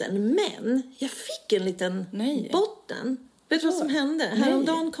ingen botten, men jag fick en liten botten. Vet du vad som hände?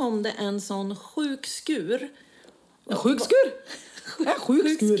 Häromdagen kom det en sån sjuk skur. En sjuk skur?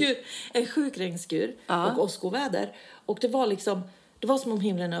 En sjuk regnskur och åskoväder. Och det var som om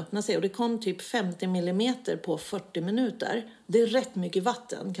himlen öppnade sig. Och det kom typ 50 millimeter på 40 minuter. Det är rätt mycket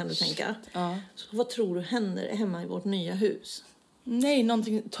vatten, kan du tänka. Så vad tror du händer hemma i vårt nya hus? Nej,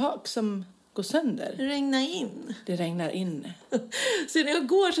 tak som går sönder. Det regnar in. Det regnar in. Så när jag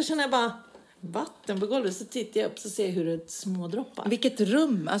går så känner jag bara, vatten på golvet. Så tittar jag upp så ser jag hur det smådroppar. Vilket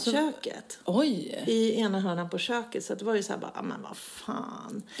rum? Alltså... Köket. Oj. I ena hörnan på köket. Så det var ju så här bara, men vad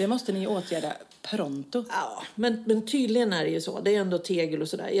fan. Det måste ni åtgärda pronto. Ja, men tydligen är det ju så. Det är ändå tegel och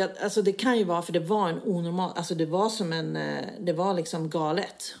sådär. Alltså det kan ju vara, för det var en onormal, alltså det var som det var liksom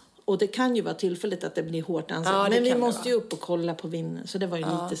galet. Och det kan ju vara tillfälligt att det blir hårt ansatt. Ja, men vi måste ju upp och kolla på vinden. Så det var ju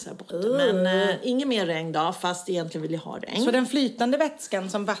lite så här borta. Men ingen mer regn då, fast egentligen vill jag ha regn. Så den flytande vätskan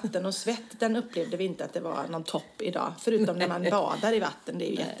som vatten och svett, den upplevde vi inte att det var någon topp idag. Förutom när man badar i vatten, det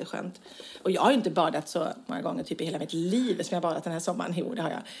är ju jätteskönt. Och jag har ju inte badat så många gånger typ i hela mitt liv som jag badat den här sommaren. Jo, det har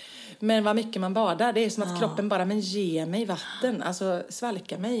jag. Men vad mycket man badar, det är som att kroppen bara, men ge mig vatten. Alltså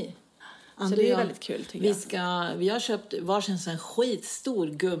svalka mig. Så det är väldigt kul tycker jag. Vi har köpt varsin sån skitstor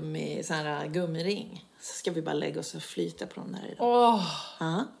gummiring. Så ska vi bara lägga oss och flyta på dem där idag.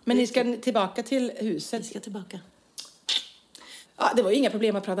 Men ni ska tillbaka till huset? Vi ska tillbaka. Ja, det var ju inga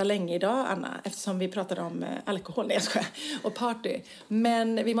problem att prata länge idag, Anna. Eftersom vi pratade om alkohol och party.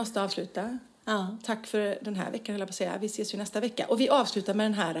 Men vi måste avsluta. Ja. Tack för den här veckan, höll jag på att säga. Vi ses ju nästa vecka. Och vi avslutar med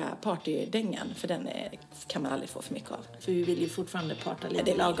den här partydängan. För den kan man aldrig få för mycket av. För vi vill ju fortfarande parta lite.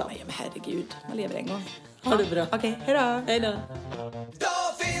 Det lagar man ju, men herregud. Man lever en gång. Ha det bra. Okej, hej då. Hej då.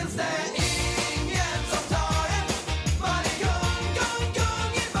 Då finns det ingen som tar det. Man är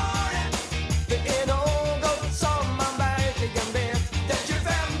kung i baren. Det är något som man verkligen vet. Den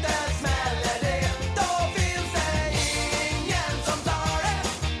 25:e smäller det. Då finns det ingen som tar det.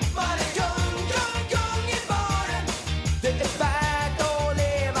 Man är kung i baren. Det är värt att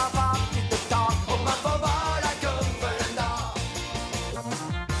leva fattigt ett tag. Och man får vara kung för en dag.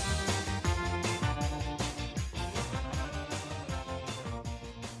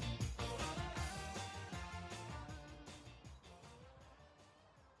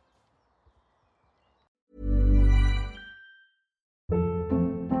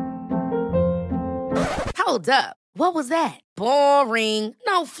 Hold up. What was that? Boring.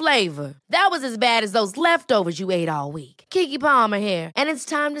 No flavor. That was as bad as those leftovers you ate all week. Keke Palmer here, and it's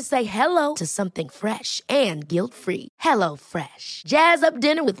time to say hello to something fresh and guilt-free. Hello Fresh. Jazz up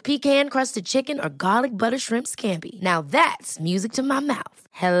dinner with pecan-crusted chicken or garlic butter shrimp scampi. Now that's music to my mouth.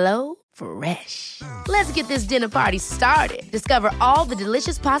 Hello Fresh. Let's get this dinner party started. Discover all the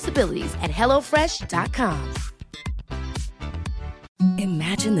delicious possibilities at hellofresh.com.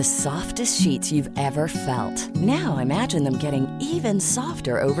 Imagine the softest sheets you've ever felt. Now imagine them getting even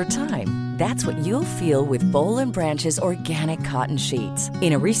softer over time. That's what you'll feel with Boll & Branch's organic cotton sheets.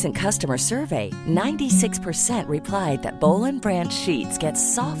 In a recent customer survey, 96% replied that Boll & Branch sheets get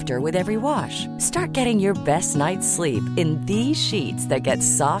softer with every wash. Start getting your best night's sleep in these sheets that get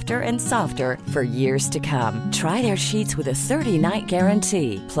softer and softer for years to come. Try their sheets with a 30-night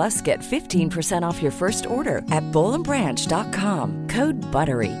guarantee. Plus, get 15% off your first order at bollandbranch.com. Code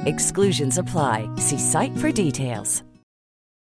BUTTERY. Exclusions apply. See site for details.